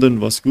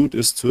 sondern was gut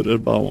ist zur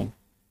Erbauung.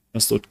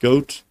 Es dort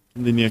Gott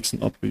und die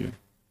Nächsten abbiegen.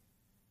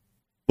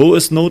 Wo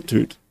es Not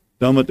tut,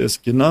 damit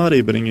es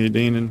Gnade bringe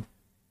denen,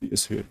 die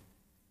es hören.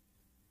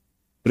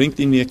 Bringt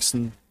die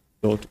Nächsten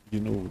dort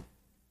genau,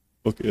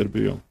 auch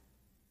Erbauung.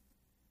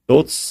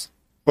 Dort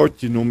hat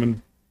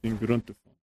genommen den Grund